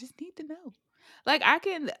 I just need to know. Like, I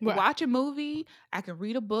can watch a movie. I can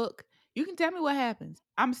read a book. You can tell me what happens.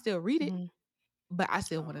 I'm still read it, but I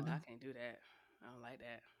still want to know. I can't do that. I don't like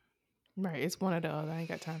that. Right, it's one or the other. I ain't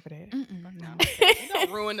got time for that. No.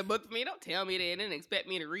 Don't ruin the book for me. Don't tell me that and then expect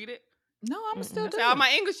me to read it. No, I'm still doing it. All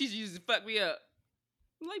my English teachers used to fuck me up.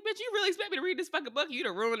 I'm like, bitch, you really expect me to read this fucking book? You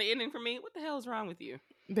to ruin the ending for me? What the hell is wrong with you?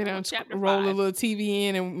 They don't roll a little TV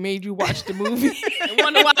in and made you watch the movie. And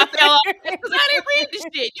wonder why I fell off. Because I didn't read this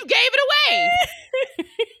shit. You gave it away.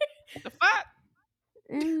 The fuck?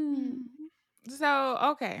 Mm. So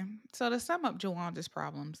okay. So to sum up Joanda's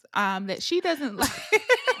problems, that she doesn't like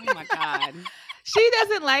Oh my God. she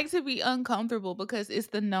doesn't like to be uncomfortable because it's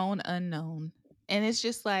the known unknown. And it's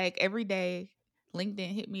just like every day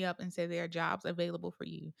LinkedIn hit me up and said there are jobs available for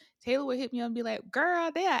you. Taylor would hit me up and be like,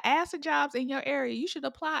 girl, there are ass of jobs in your area. You should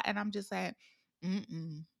apply. And I'm just like,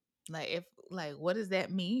 mm-mm. What does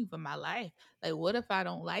that mean for my life? Like, what if I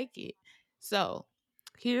don't like it? So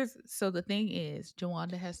the thing is,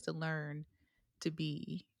 Joanda has to learn to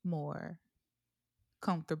be more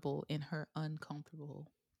comfortable in her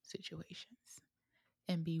uncomfortable situations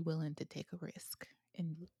and be willing to take a risk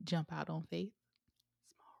and jump out on faith.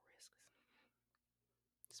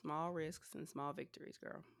 Small risks and small victories,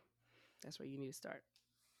 girl. That's where you need to start.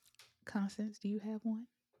 Constance, do you have one?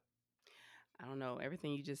 I don't know.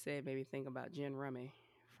 Everything you just said made me think about Jen Rummy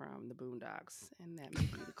from the Boondocks, and that may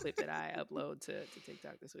be the clip that I upload to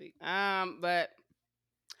TikTok this week. But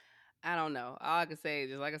I don't know. All I can say is,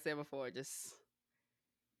 just like I said before, just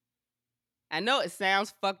I know it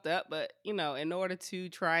sounds fucked up, but you know, in order to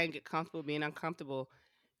try and get comfortable being uncomfortable,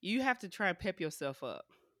 you have to try and pep yourself up.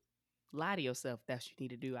 Lie to yourself. That's what you need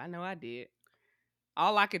to do. I know I did.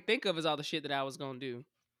 All I could think of is all the shit that I was gonna do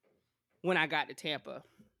when I got to Tampa.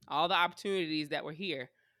 All the opportunities that were here,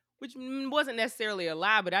 which wasn't necessarily a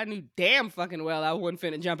lie, but I knew damn fucking well I wasn't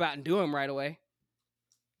finna jump out and do them right away.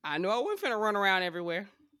 I knew I wasn't finna run around everywhere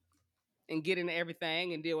and get into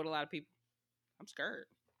everything and deal with a lot of people. I'm scared.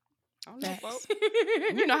 I don't know, folks.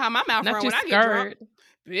 You know how my mouth Not run when just I get drunk, scared.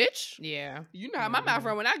 bitch. Yeah. You know how my mouth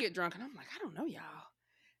run when I get drunk, and I'm like, I don't know, y'all.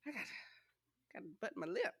 I got to button my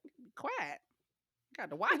lip, be quiet. Got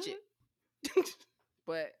to watch it.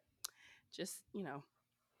 But just, you know,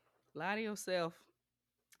 lie to yourself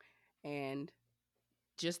and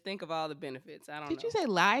just think of all the benefits. I don't know. Did you say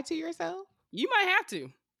lie to yourself? You might have to.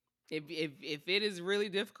 If it is really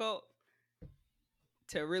difficult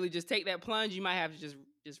to really just take that plunge, you might have to just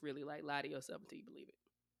really like lie to yourself until you believe it.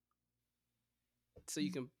 So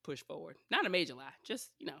you can push forward. Not a major lie, just,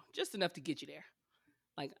 you know, just enough to get you there.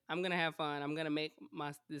 Like, I'm going to have fun. I'm going to make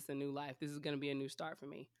this a new life. This is going to be a new start for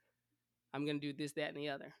me. I'm going to do this, that, and the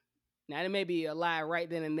other. Now, it may be a lie right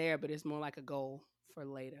then and there, but it's more like a goal for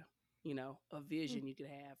later. You know, a vision you could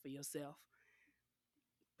have for yourself.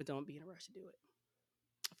 But don't be in a rush to do it.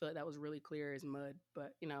 I feel like that was really clear as mud.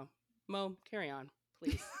 But, you know, Mo, carry on,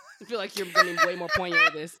 please. I feel like you're going to be way more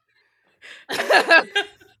poignant with this.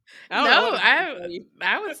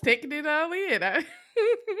 I was taking it all in.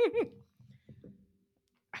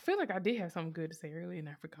 I feel like I did have something good to say earlier and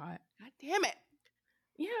I forgot. God damn it.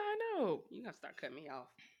 Yeah, I know. You're going to start cutting me off.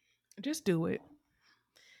 Just do it.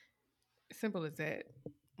 Simple as that.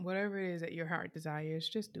 Whatever it is that your heart desires,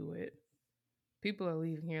 just do it. People are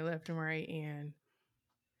leaving here left and right, and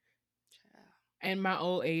in my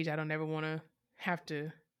old age, I don't ever want to have to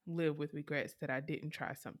live with regrets that I didn't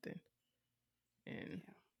try something. And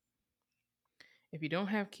if you don't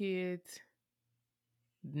have kids,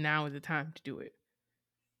 now is the time to do it.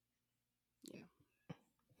 Yeah.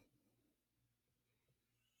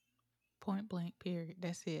 Point blank, period.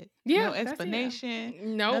 That's it. Yeah. No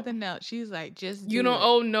explanation. No. Nothing else. She's like, just do you don't it.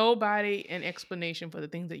 owe nobody an explanation for the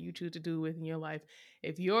things that you choose to do within your life.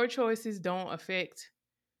 If your choices don't affect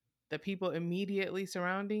the people immediately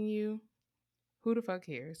surrounding you, who the fuck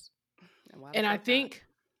cares? And I think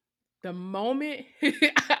the moment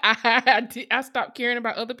I stopped caring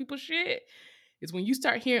about other people's shit is when you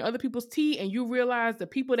start hearing other people's tea and you realize the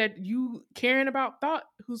people that you caring about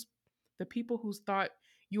the people whose thought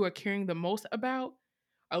you are caring the most about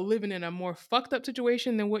are living in a more fucked up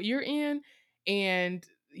situation than what you're in, and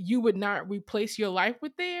you would not replace your life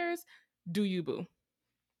with theirs. Do you, boo?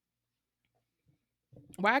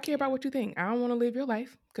 Why I care about what you think? I don't want to live your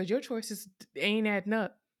life because your choices ain't adding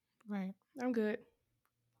up. Right. I'm good.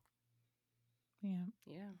 Yeah.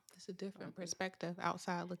 Yeah. It's a different perspective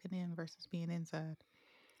outside looking in versus being inside.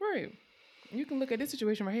 Right. You can look at this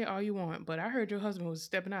situation right here all you want, but I heard your husband was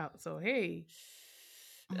stepping out. So, hey.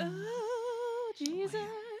 Oh, Jesus.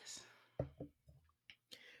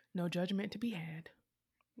 No judgment to be had.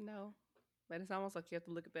 No. But it's almost like you have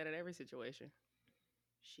to look at that at every situation.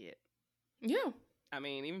 Shit. Yeah. I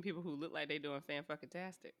mean, even people who look like they doing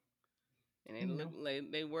fan-fucking-tastic. And they look like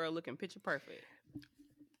they were looking picture perfect.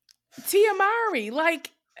 Tia Mowry,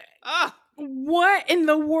 like, Ah, what in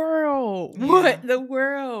the world? Yeah. What the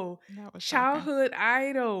world? That was Childhood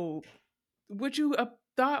idol. What you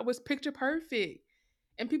thought was picture perfect.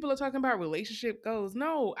 And people are talking about relationship goals.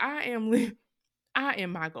 No, I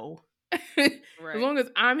am my goal. right. As long as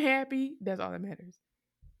I'm happy, that's all that matters.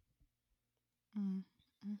 Child.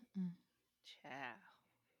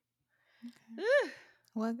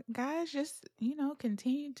 Well, guys, just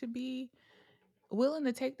continue to be willing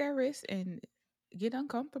to take that risk and get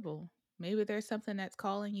uncomfortable. Maybe there's something that's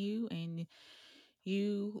calling you, and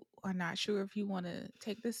you are not sure if you want to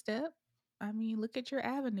take this step. I mean, look at your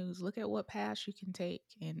avenues, look at what paths you can take,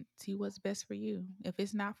 and see what's best for you. If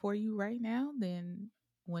it's not for you right now, then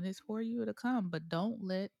when it's for you, it'll come. But don't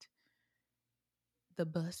let the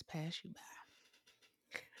bus pass you by.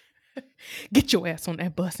 Get your ass on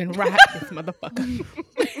that bus and ride this motherfucker.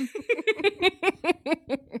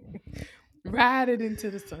 Ride it into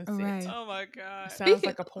the sunset. Right. Oh my God. Sounds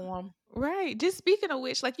like a poem. Right. Just speaking of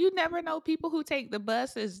which, like, you never know people who take the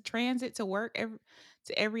bus as transit to work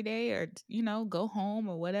every day, or go home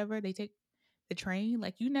or whatever. They take the train.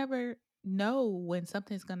 Like, you never know when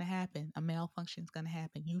something's gonna happen. A malfunction's gonna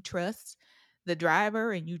happen. You trust the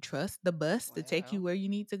driver and you trust the bus to take you Well. where you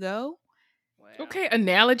need to go. Well, Okay,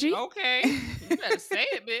 analogy. Okay. You better say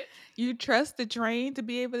it, bitch. You trust the train to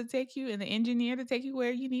be able to take you and the engineer to take you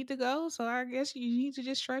where you need to go. So I guess you need to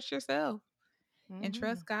just trust yourself and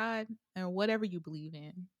trust God or whatever you believe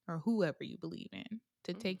in or whoever you believe in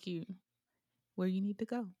to take you where you need to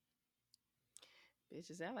go. Bitch,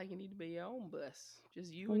 it sound like you need to be your own bus.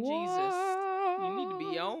 Just you and Jesus. You need to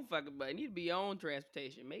be your own fucking bus. You need to be your own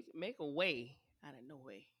transportation. Make a way out of no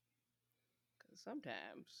way. Because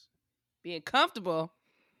sometimes being comfortable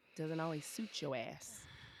doesn't always suit your ass.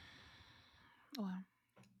 Well,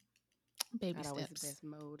 baby Not always the steps. best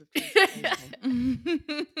mode of transportation.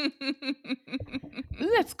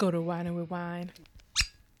 Let's go to Wine and with Wine.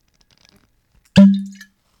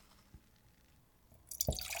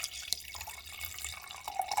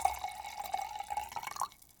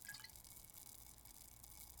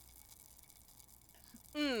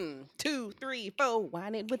 Two, three, four.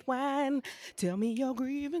 Wine it with wine. Tell me your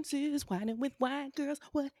grievances. Wine it with wine, girls.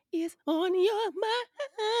 What is on your mind?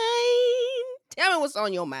 Tell me what's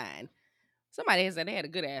on your mind. Somebody said they had a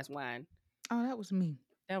good ass wine. Oh, that was me.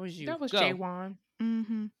 That was you. That was Go. J-Wan.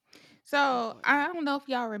 Mm-hmm. So I don't know if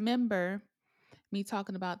y'all remember me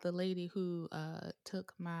talking about the lady who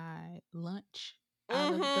took my lunch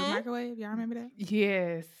out of the microwave. Y'all remember that?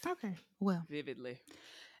 Yes. Okay. Well, Vividly.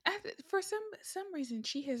 for some reason,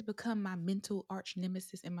 she has become my mental arch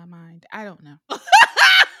nemesis in my mind. I don't know.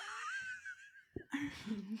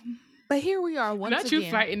 But here we are once Not again.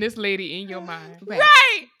 you fighting this lady in your mind.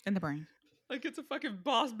 Right. In the brain. Like it's a fucking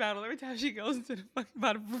boss battle every time she goes into the fucking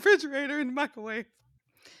by the refrigerator and the microwave.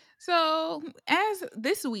 So as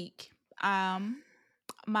this week, my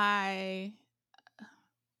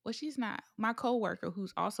coworker,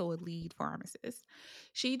 who's also a lead pharmacist,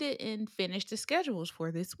 she didn't finish the schedules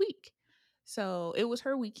for this week. So it was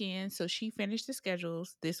her weekend, so she finished the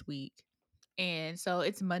schedules this week. And so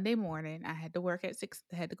it's Monday morning. I had to work at 6.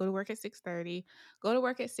 I had to go to work at 6:30. Go to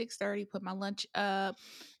work at 6:30. Put my lunch up.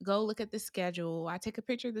 Go look at the schedule. I take a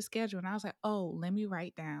picture of the schedule, and I was like, "Oh, let me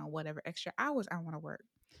write down whatever extra hours I want to work."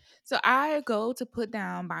 So I go to put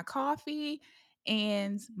down my coffee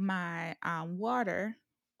and my water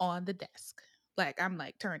on the desk. Like, I'm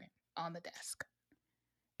like turning on the desk,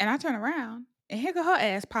 and I turn around, and here go her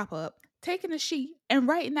ass pop up, taking a sheet and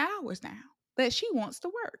writing the hours down that she wants to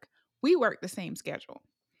work. We work the same schedule.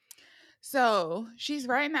 So she's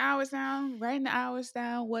writing the hours down,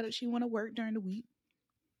 what she want to work during the week.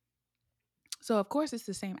 So of course it's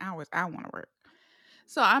the same hours I want to work.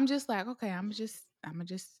 So I'm just like, okay, I'm gonna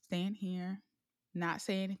just stand here, not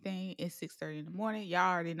say anything. It's 6:30 in the morning.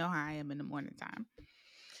 Y'all already know how I am in the morning time.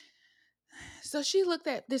 So she looked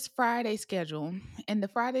at this Friday schedule, and the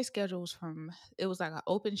Friday schedule was like an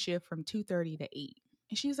open shift from 2:30 to 8.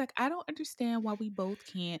 And she was like, I don't understand why we both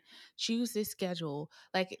can't choose this schedule.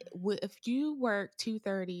 Like, if you work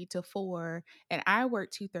 2:30 to 4 and I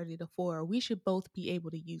work 2:30 to 4, we should both be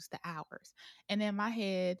able to use the hours. And in my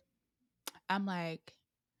head, I'm like,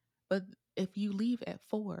 but if you leave at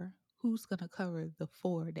 4, who's going to cover the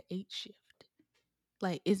 4 to 8 shift?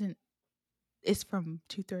 Like, it's from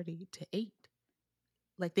 2:30 to 8.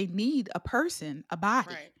 Like, they need a person, a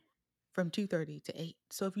body, from 2:30 to 8.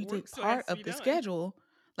 So if you take part of the schedule,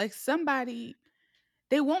 like,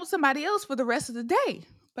 they want somebody else for the rest of the day.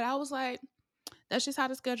 But I was like, that's just how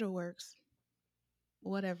the schedule works.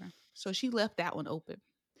 Whatever. So she left that one open.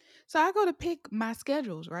 So I go to pick my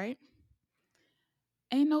schedules, right?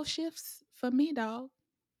 Ain't no shifts for me, dog.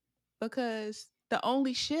 Because the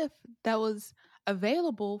only shift that was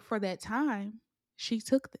available for that time, she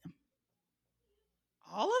took them.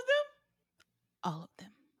 All of them? All of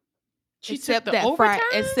them. She except took the overtime?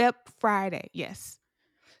 Except Friday, yes.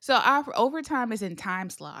 So our overtime is in time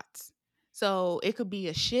slots. So it could be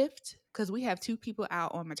a shift because we have 2 people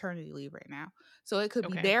out on maternity leave right now. So it could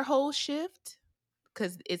be Okay. their whole shift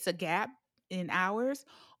because it's a gap in hours,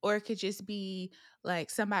 or it could just be like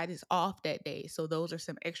somebody's off that day. So those are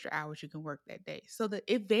some extra hours you can work that day. So that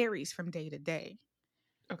it varies from day to day.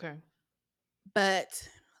 Okay. But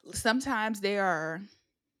sometimes there are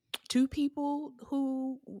 2 people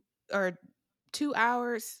who are 2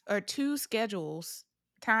 hours or 2 schedules,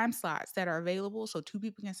 time slots that are available. So 2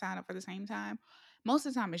 people can sign up for the same time. Most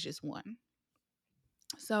of the time, it's just one.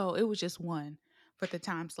 So it was just one for the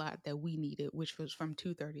time slot that we needed, which was from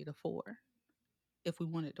 2:30 to 4 if we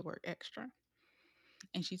wanted to work extra.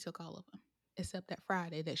 And she took all of them, except that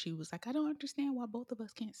Friday that she was like, I don't understand why both of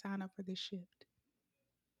us can't sign up for this shift.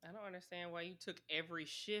 I don't understand why you took every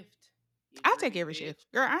shift. I take every shift.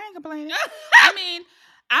 Girl, I ain't complaining. I mean,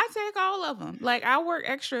 I take all of them. Like, I work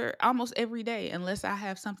extra almost every day unless I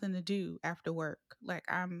have something to do after work. Like,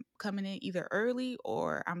 I'm coming in either early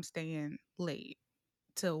or I'm staying late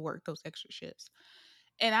to work those extra shifts.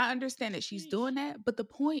 And I understand that she's doing that, but the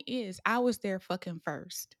point is, I was there fucking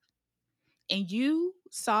first. And you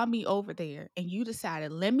saw me over there and you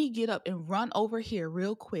decided, let me get up and run over here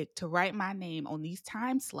real quick to write my name on these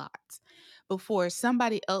time slots before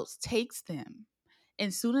somebody else takes them.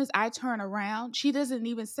 And soon as I turn around, she doesn't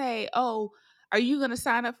even say, oh, are you going to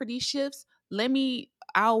sign up for these shifts?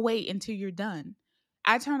 I'll wait until you're done.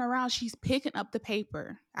 I turn around, she's picking up the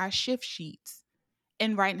paper, our shift sheets,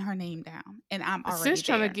 and writing her name down. And I'm already Sis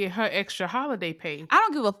trying to there. get her extra holiday pay. I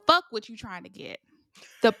don't give a fuck what you trying to get.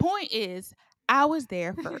 The point is, I was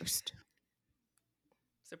there first.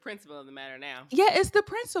 It's the principle of the matter now. Yeah, it's the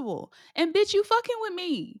principle. And bitch, you fucking with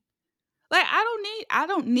me. Like, I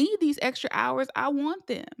don't need these extra hours. I want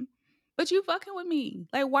them. But you fucking with me.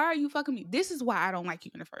 Like, why are you fucking me? This is why I don't like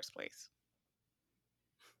you in the first place.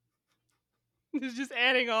 It's just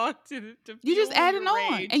adding on to You just fuel adding your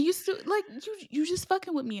on. rage. And you still like you just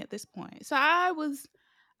fucking with me at this point. So I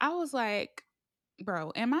was like,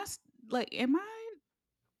 bro, am I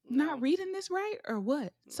No. not reading this right or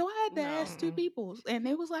what? So I had to No. ask 2 Mm-mm. people, and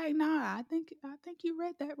they was like, "Nah, I think you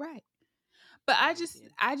read that right." But No, you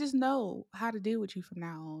didn't. I just know how to deal with you from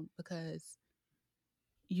now on because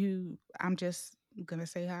I'm just gonna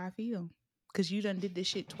say how I feel because you done did this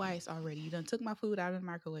shit twice already. You done took my food out of the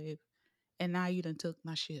microwave, and now you done took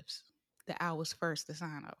my shifts that I was first to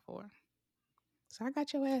sign up for. So I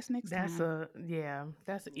got your ass next That's time.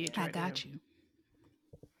 that's an itch I right got there. you.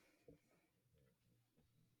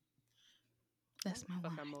 That's my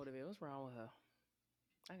Fuck line. her motivated. What's wrong with her?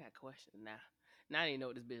 I got questions now. Now I didn't know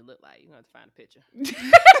what this bitch looked like. You gonna have to find a picture.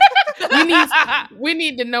 we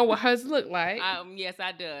need to know what hers look like. Yes,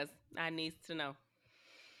 I does. I needs to know.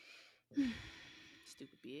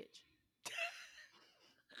 Stupid bitch.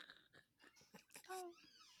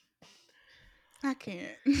 I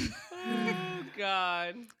can't. Oh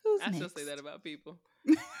God. Who's I next? still say that about people.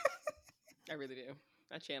 I really do.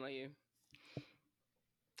 I channel you.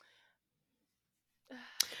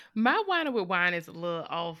 My whining with wine is a little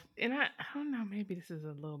off, and I don't know, maybe this is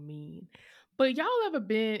a little mean. But y'all ever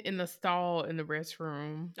been in the stall in the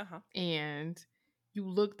restroom Uh-huh. and you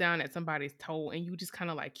look down at somebody's toe and you just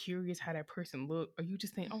kind of like curious how that person look, or you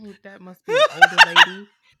just think, oh, that must be an older lady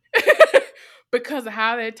because of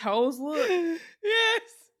how their toes look, Yes.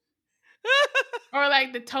 or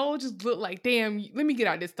like the toe just look like, damn, let me get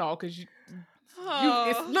out this stall because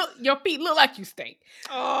your feet look like you stink.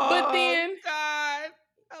 Oh, But then God.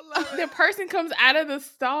 I love the it. person comes out of the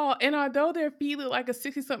stall, and although their feet look like a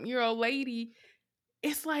 60-something-year-old lady,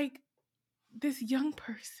 it's like this young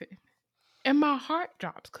person. And my heart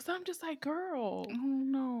drops because I'm just like, girl, Oh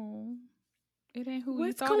no. It ain't who you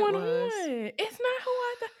what's thought going it was. on? It's not who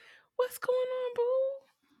I thought. What's going on,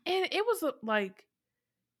 boo? And it was like,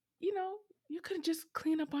 you could just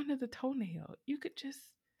clean up under the toenail. You could just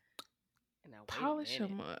Now, wait a polish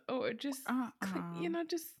minute. them or just, Uh-uh.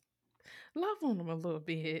 just love on them a little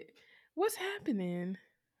bit. What's happening?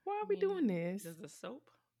 Why are we doing this? Does the soap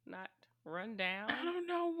not run down? I don't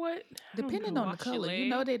know what. Depending on the Wash your color, you leg.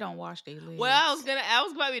 know they don't wash their legs. Well, I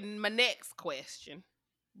was going to be my next question.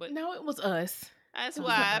 But No, it was us. that's it was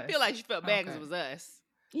why I us. feel like she felt bad because Okay. it was us.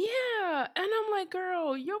 Yeah, and I'm like,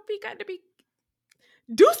 girl, your feet got to be.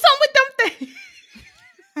 Do something with them things.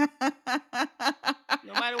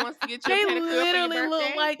 Nobody wants to get your They pedicure for your literally birthday.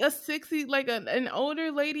 look like a 60, like an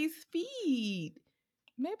older lady's feet.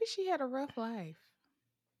 Maybe she had a rough life.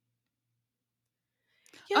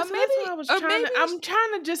 Yeah, Or so maybe- that's why I was or trying to. maybe I'm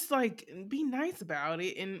trying to just like be nice about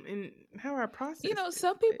it and how I process. You know, it.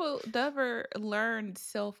 some people never learn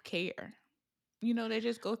self-care. You know, they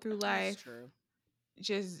just go through life That's true.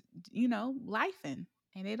 just, lifing.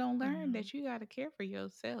 And they don't learn Mhm. that you got to care for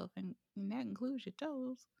yourself, and that includes your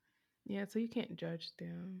toes. Yeah, so you can't judge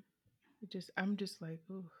them. I'm just like,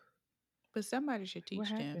 ooh, But somebody should what teach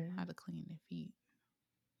them how happened? to clean their feet.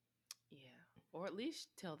 Yeah. Or at least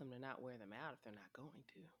tell them to not wear them out if they're not going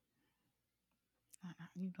to.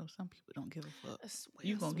 You know, some people don't give a fuck. Well,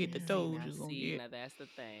 You gonna get the yeah. toes you gonna see, get. now that's the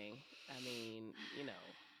thing. I mean,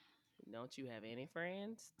 don't you have any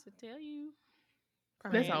friends to tell you, That's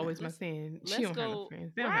Probably friend? not. always my saying. She Let's don't have no go.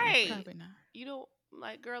 friends. They don't have no Right. friends. Probably not. You don't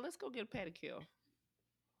like, girl. Let's go get a pedicure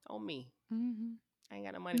on me. Mm-hmm. I ain't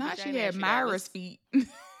got no money. Not Bitch, I she ain't had asked you that. Myra's feet.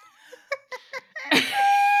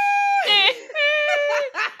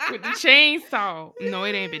 With the chainsaw. No,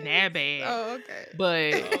 it ain't been that bad. Oh, okay.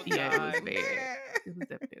 But Oh, yeah, it was God. bad. It was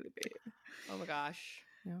definitely bad. Oh my gosh.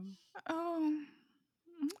 Yeah. Oh,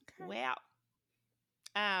 okay. Well,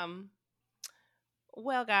 um,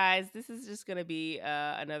 well, guys, this is just gonna be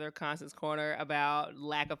another Constance Corner about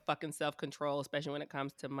lack of fucking self control, especially when it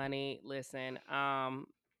comes to money. Listen, I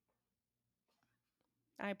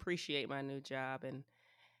appreciate my new job and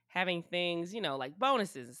having things, like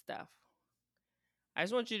bonuses and stuff. I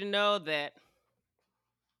just want you to know that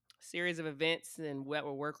a series of events and what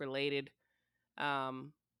were work related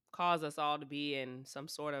cause us all to be in some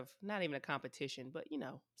sort of, not even a competition, but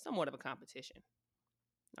somewhat of a competition.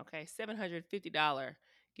 Okay, $750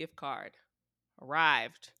 gift card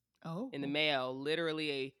arrived Oh. in the mail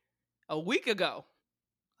literally a week ago.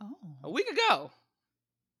 Oh. A week ago.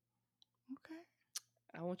 Okay.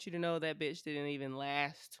 I want you to know that bitch didn't even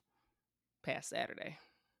last past Saturday.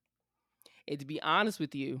 And to be honest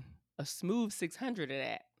with you, a smooth 600 of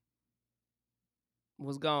that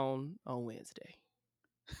was gone on Wednesday.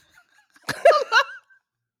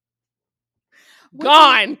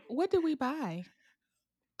 Gone. What did we buy?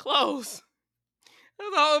 Clothes.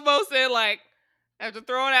 That's all Mo said. Like, after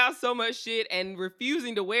throwing out so much shit and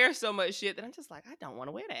refusing to wear so much shit, that I'm just like, I don't want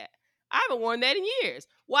to wear that. I haven't worn that in years.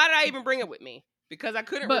 Why did I even bring it with me? Because I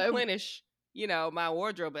couldn't replenish, my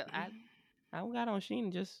wardrobe. But I got on Shein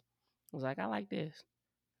and just was like, I like this.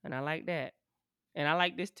 And I like that. And I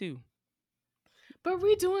like this too. But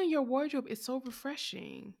redoing your wardrobe is so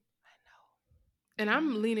refreshing. I know. And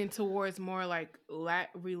I'm leaning towards more like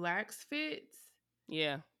relaxed fits.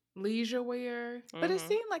 Yeah. Leisure wear. But it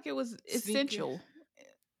seemed like it was essential.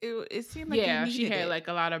 It seemed like you needed she had it. like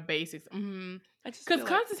a lot of basics. I just Because feel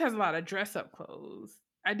Constance has a lot of dress up clothes.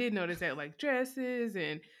 I did notice that, like dresses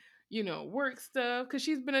and work stuff. Because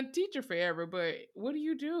she's been a teacher forever. But what do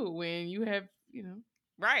you do when you have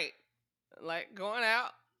right. Like going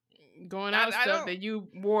out stuff don't- that you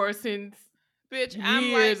wore since bitch,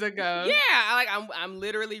 years ago? Yeah, I'm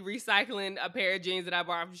literally recycling a pair of jeans that I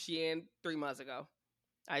bought from Shein 3 months ago.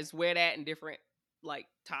 I just wear that in different like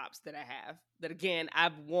tops that I have. That again,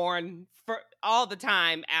 I've worn for all the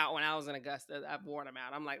time out when I was in Augusta. I've worn them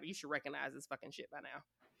out. I'm like, you should recognize this fucking shit by now.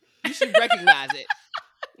 You should recognize it.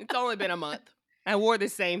 It's only been a month. I wore the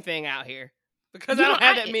same thing out here because I don't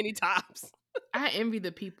have that many tops. I envy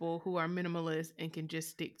the people who are minimalist and can just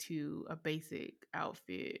stick to a basic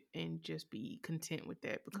outfit and just be content with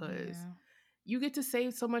that because you get to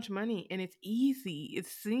save so much money and it's easy.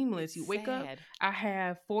 It's seamless. You wake up, I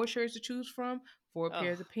have 4 shirts to choose from, 4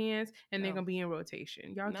 pairs of pants, and they're going to be in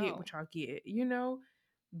rotation. Y'all get what y'all get,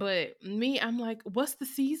 But me, I'm like, what's the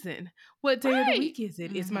season? What day of the week is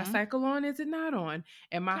it? Is my cycle on? Is it not on?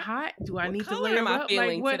 Am I hot? Do I need to layer am I up?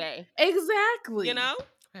 feeling Like what? Today? Exactly.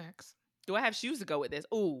 Facts. Do I have shoes to go with this?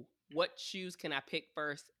 Ooh, what shoes can I pick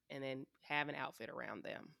first and then have an outfit around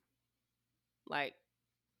them? Like,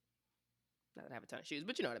 not that I have a ton of shoes,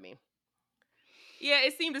 but you know what I mean. Yeah,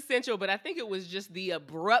 it seemed essential, but I think it was just the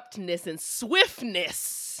abruptness and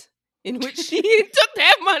swiftness in which she took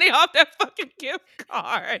that money off that fucking gift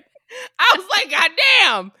card. I was like, God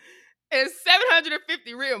damn! And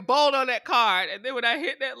 750 written bold on that card. And then when I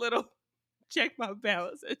hit that little check my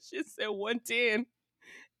balance, it just said 110.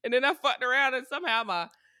 And then I fucked around and somehow my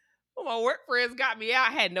work friends got me out.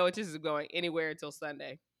 I had no intention of going anywhere until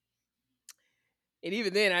Sunday. And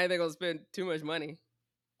even then, I didn't think I was spend too much money.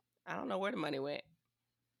 I don't know where the money went.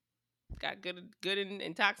 Got good and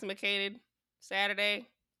intoxicated Saturday.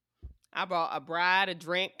 I bought a bride a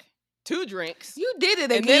drink, 2 drinks. You did it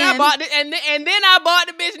again. And then I bought and then I bought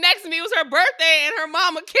the bitch next to me. It was her birthday and her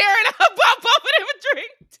mama Karen. I bought both of them a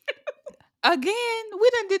drink. Again, we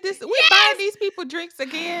done did this. We buying these people drinks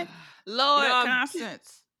again. Lord,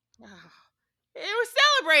 Constance. They were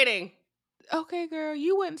celebrating. Okay, girl,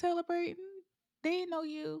 you wasn't celebrating. They didn't know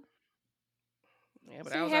you. Yeah,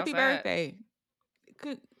 but Say I was happy outside. birthday.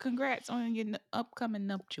 Congrats on your upcoming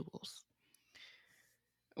nuptials.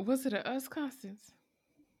 Was it a us, Constance?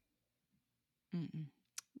 Mm-mm.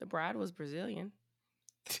 The bride was Brazilian.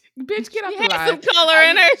 Bitch, get off She the had line. some color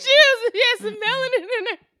in her. She had some melanin in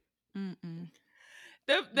her. Mm-mm.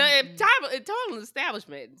 The total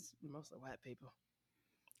establishment is mostly white people.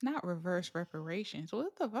 Not reverse reparations.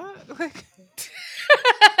 What the fuck? Like,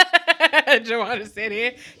 Joanna said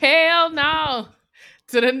it. Hell no.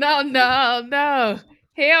 To the no.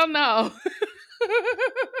 Hell no.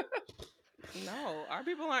 No, our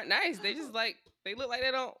people aren't nice. They just like they look like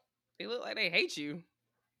they hate you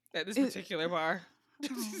at this particular bar.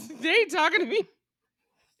 They ain't talking to me.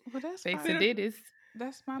 well, that's They fine. said this.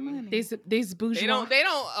 That's my money. This bourgeois. They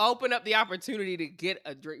don't open up the opportunity to get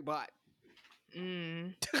a drink bought.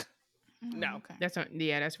 Mm, No. Okay. that's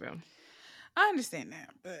real. I understand that,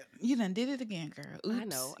 but you done did it again, girl. Oops, I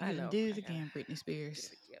know. You done did it again, Britney Get Spears.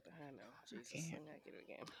 it together. I know. Jesus, Okay. I gotta get it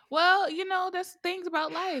again. Well, that's things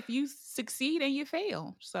about life. You succeed and you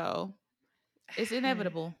fail, so it's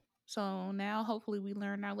inevitable. So now, hopefully, we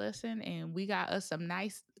learned our lesson and we got us some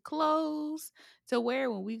nice clothes to wear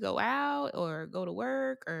when we go out or go to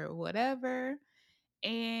work or whatever,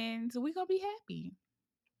 and we're gonna be happy.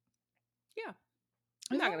 Yeah. As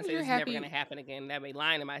I'm not long gonna as say you're this is happy, never gonna happen again. That may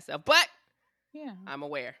lying to myself, but yeah, I'm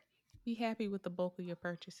aware. be happy with the bulk of your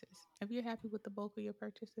purchases. If you're happy with the bulk of your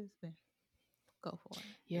purchases, then go for it.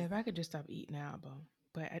 Yeah, if I could just stop eating out,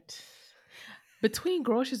 but between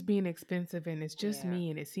groceries being expensive and it's just Yeah. me,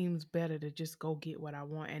 and it seems better to just go get what I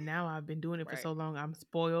want. And now I've been doing it for Right. so long, I'm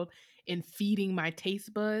spoiled in feeding my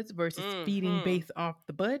taste buds versus feeding Mhm. based off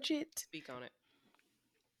the budget. Speak on it.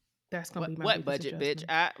 That's gonna be my What biggest budget, bitch?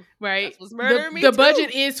 adjustment. Right? That's what's murdering me The too.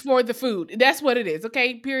 budget is for the food. That's what it is.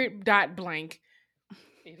 Okay. Period. Dot blank.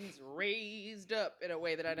 It is raised up in a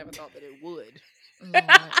way that I never thought that it would.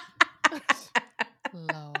 Lord,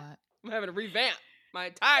 Lord. I'm having to revamp my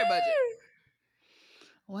entire budget.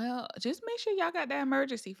 Well, just make sure y'all got that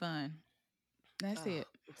emergency fund. That's Oh, it.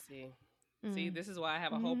 See, Mm. this is why I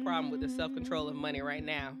have a whole problem with the self-control of money right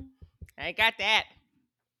now. I ain't got that.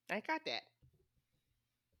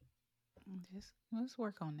 Let's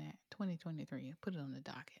work on that. 2023. Put it on the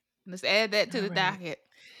docket. Let's add that to the All right. docket.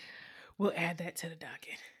 We'll add that to the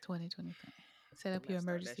docket. 2023. Set up your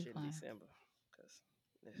emergency fund. December, because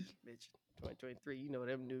bitch, 2023. You know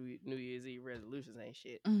them New Year's Eve resolutions ain't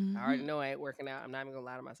shit. I already know I ain't working out. I'm not even gonna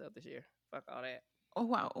lie to myself this year. Fuck all that. Oh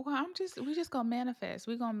wow. Well, we just gonna manifest.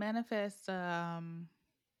 We're gonna manifest what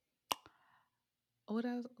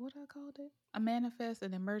I called it? A manifest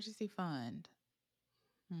an emergency fund.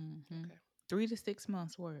 Mm-hmm. Okay. 3 to 6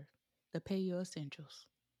 months worth to pay your essentials.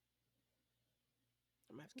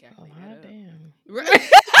 I'm gonna have to Oh, calculate that up. damn. Right.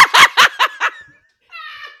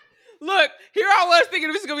 Look, here I was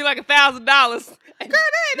thinking this is gonna be like $1,000. Girl, that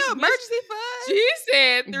ain't no emergency fund. She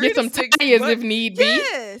said 3 Get to some 6 tires months. if need be.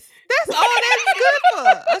 Yes, that's all that's good for.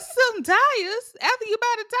 Some tires. After you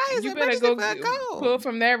buy the tires, You better go emergency fund pull cold.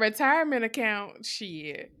 from that retirement account.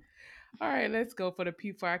 Shit. All right, let's go for the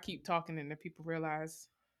people. Before I keep talking and the people realize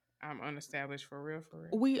I'm unestablished for real.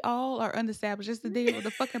 We all are unestablished. It's the day of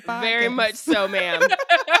the fucking podcast. Very much so, ma'am.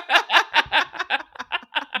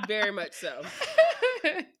 Very much so.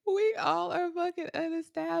 We all are fucking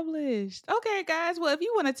unestablished. Okay, guys. Well, if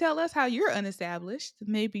you want to tell us how you're unestablished,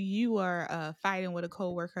 maybe you are fighting with a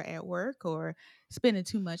coworker at work, or spending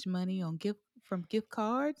too much money on gift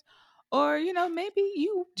cards, or maybe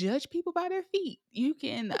you judge people by their feet. You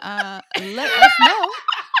can let us know.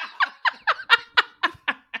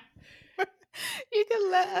 You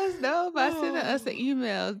can let us know by sending us an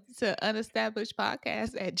email to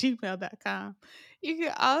unestablishedpodcast@gmail.com. You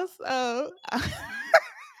can also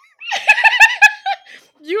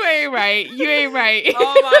You ain't right.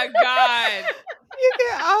 Oh my God. you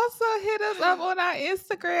can also hit us up on our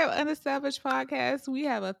Instagram, Unestablished Podcast. We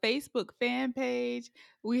have a Facebook fan page.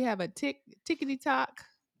 We have a Tickety Talk.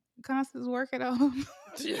 Constance working on.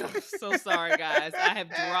 I'm so sorry, guys. I have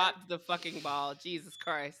dropped the fucking ball. Jesus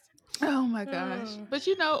Christ. Oh my gosh. But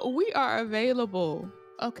we are available.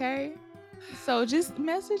 Okay. So just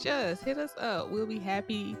message us, hit us up. We'll be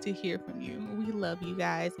happy to hear from you. We love you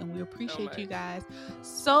guys and we appreciate you guys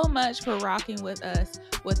so much for rocking with us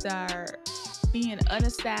with our being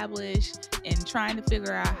unestablished and trying to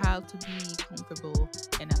figure out how to be comfortable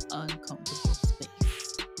in an uncomfortable space.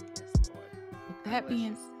 Yes, Lord. With that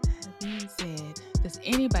being said, does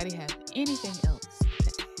anybody have anything else to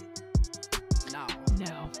add?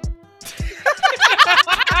 No.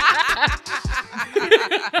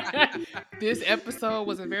 This episode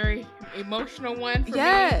was a very emotional one for me.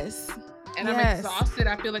 Yes. And I'm exhausted.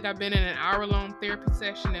 I feel like I've been in an hour-long therapy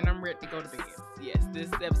session and I'm ready to go to bed. Yes, this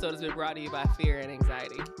episode has been brought to you by fear and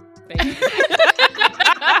anxiety. Thank you.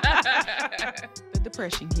 The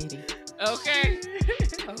depression kitty. Okay.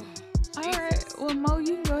 All right. Well, Mo,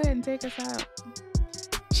 you can go ahead and take us out.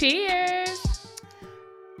 Cheers.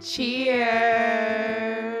 Cheers.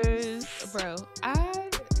 Bro,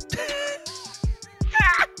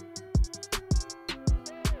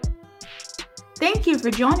 Thank you for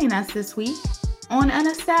joining us this week on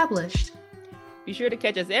Unestablished. Be sure to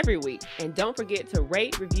catch us every week, and don't forget to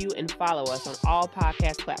rate, review, and follow us on all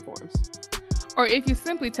podcast platforms. Or if you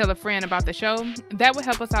simply tell a friend about the show, that would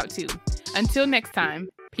help us out too. Until next time,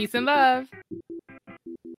 peace and love.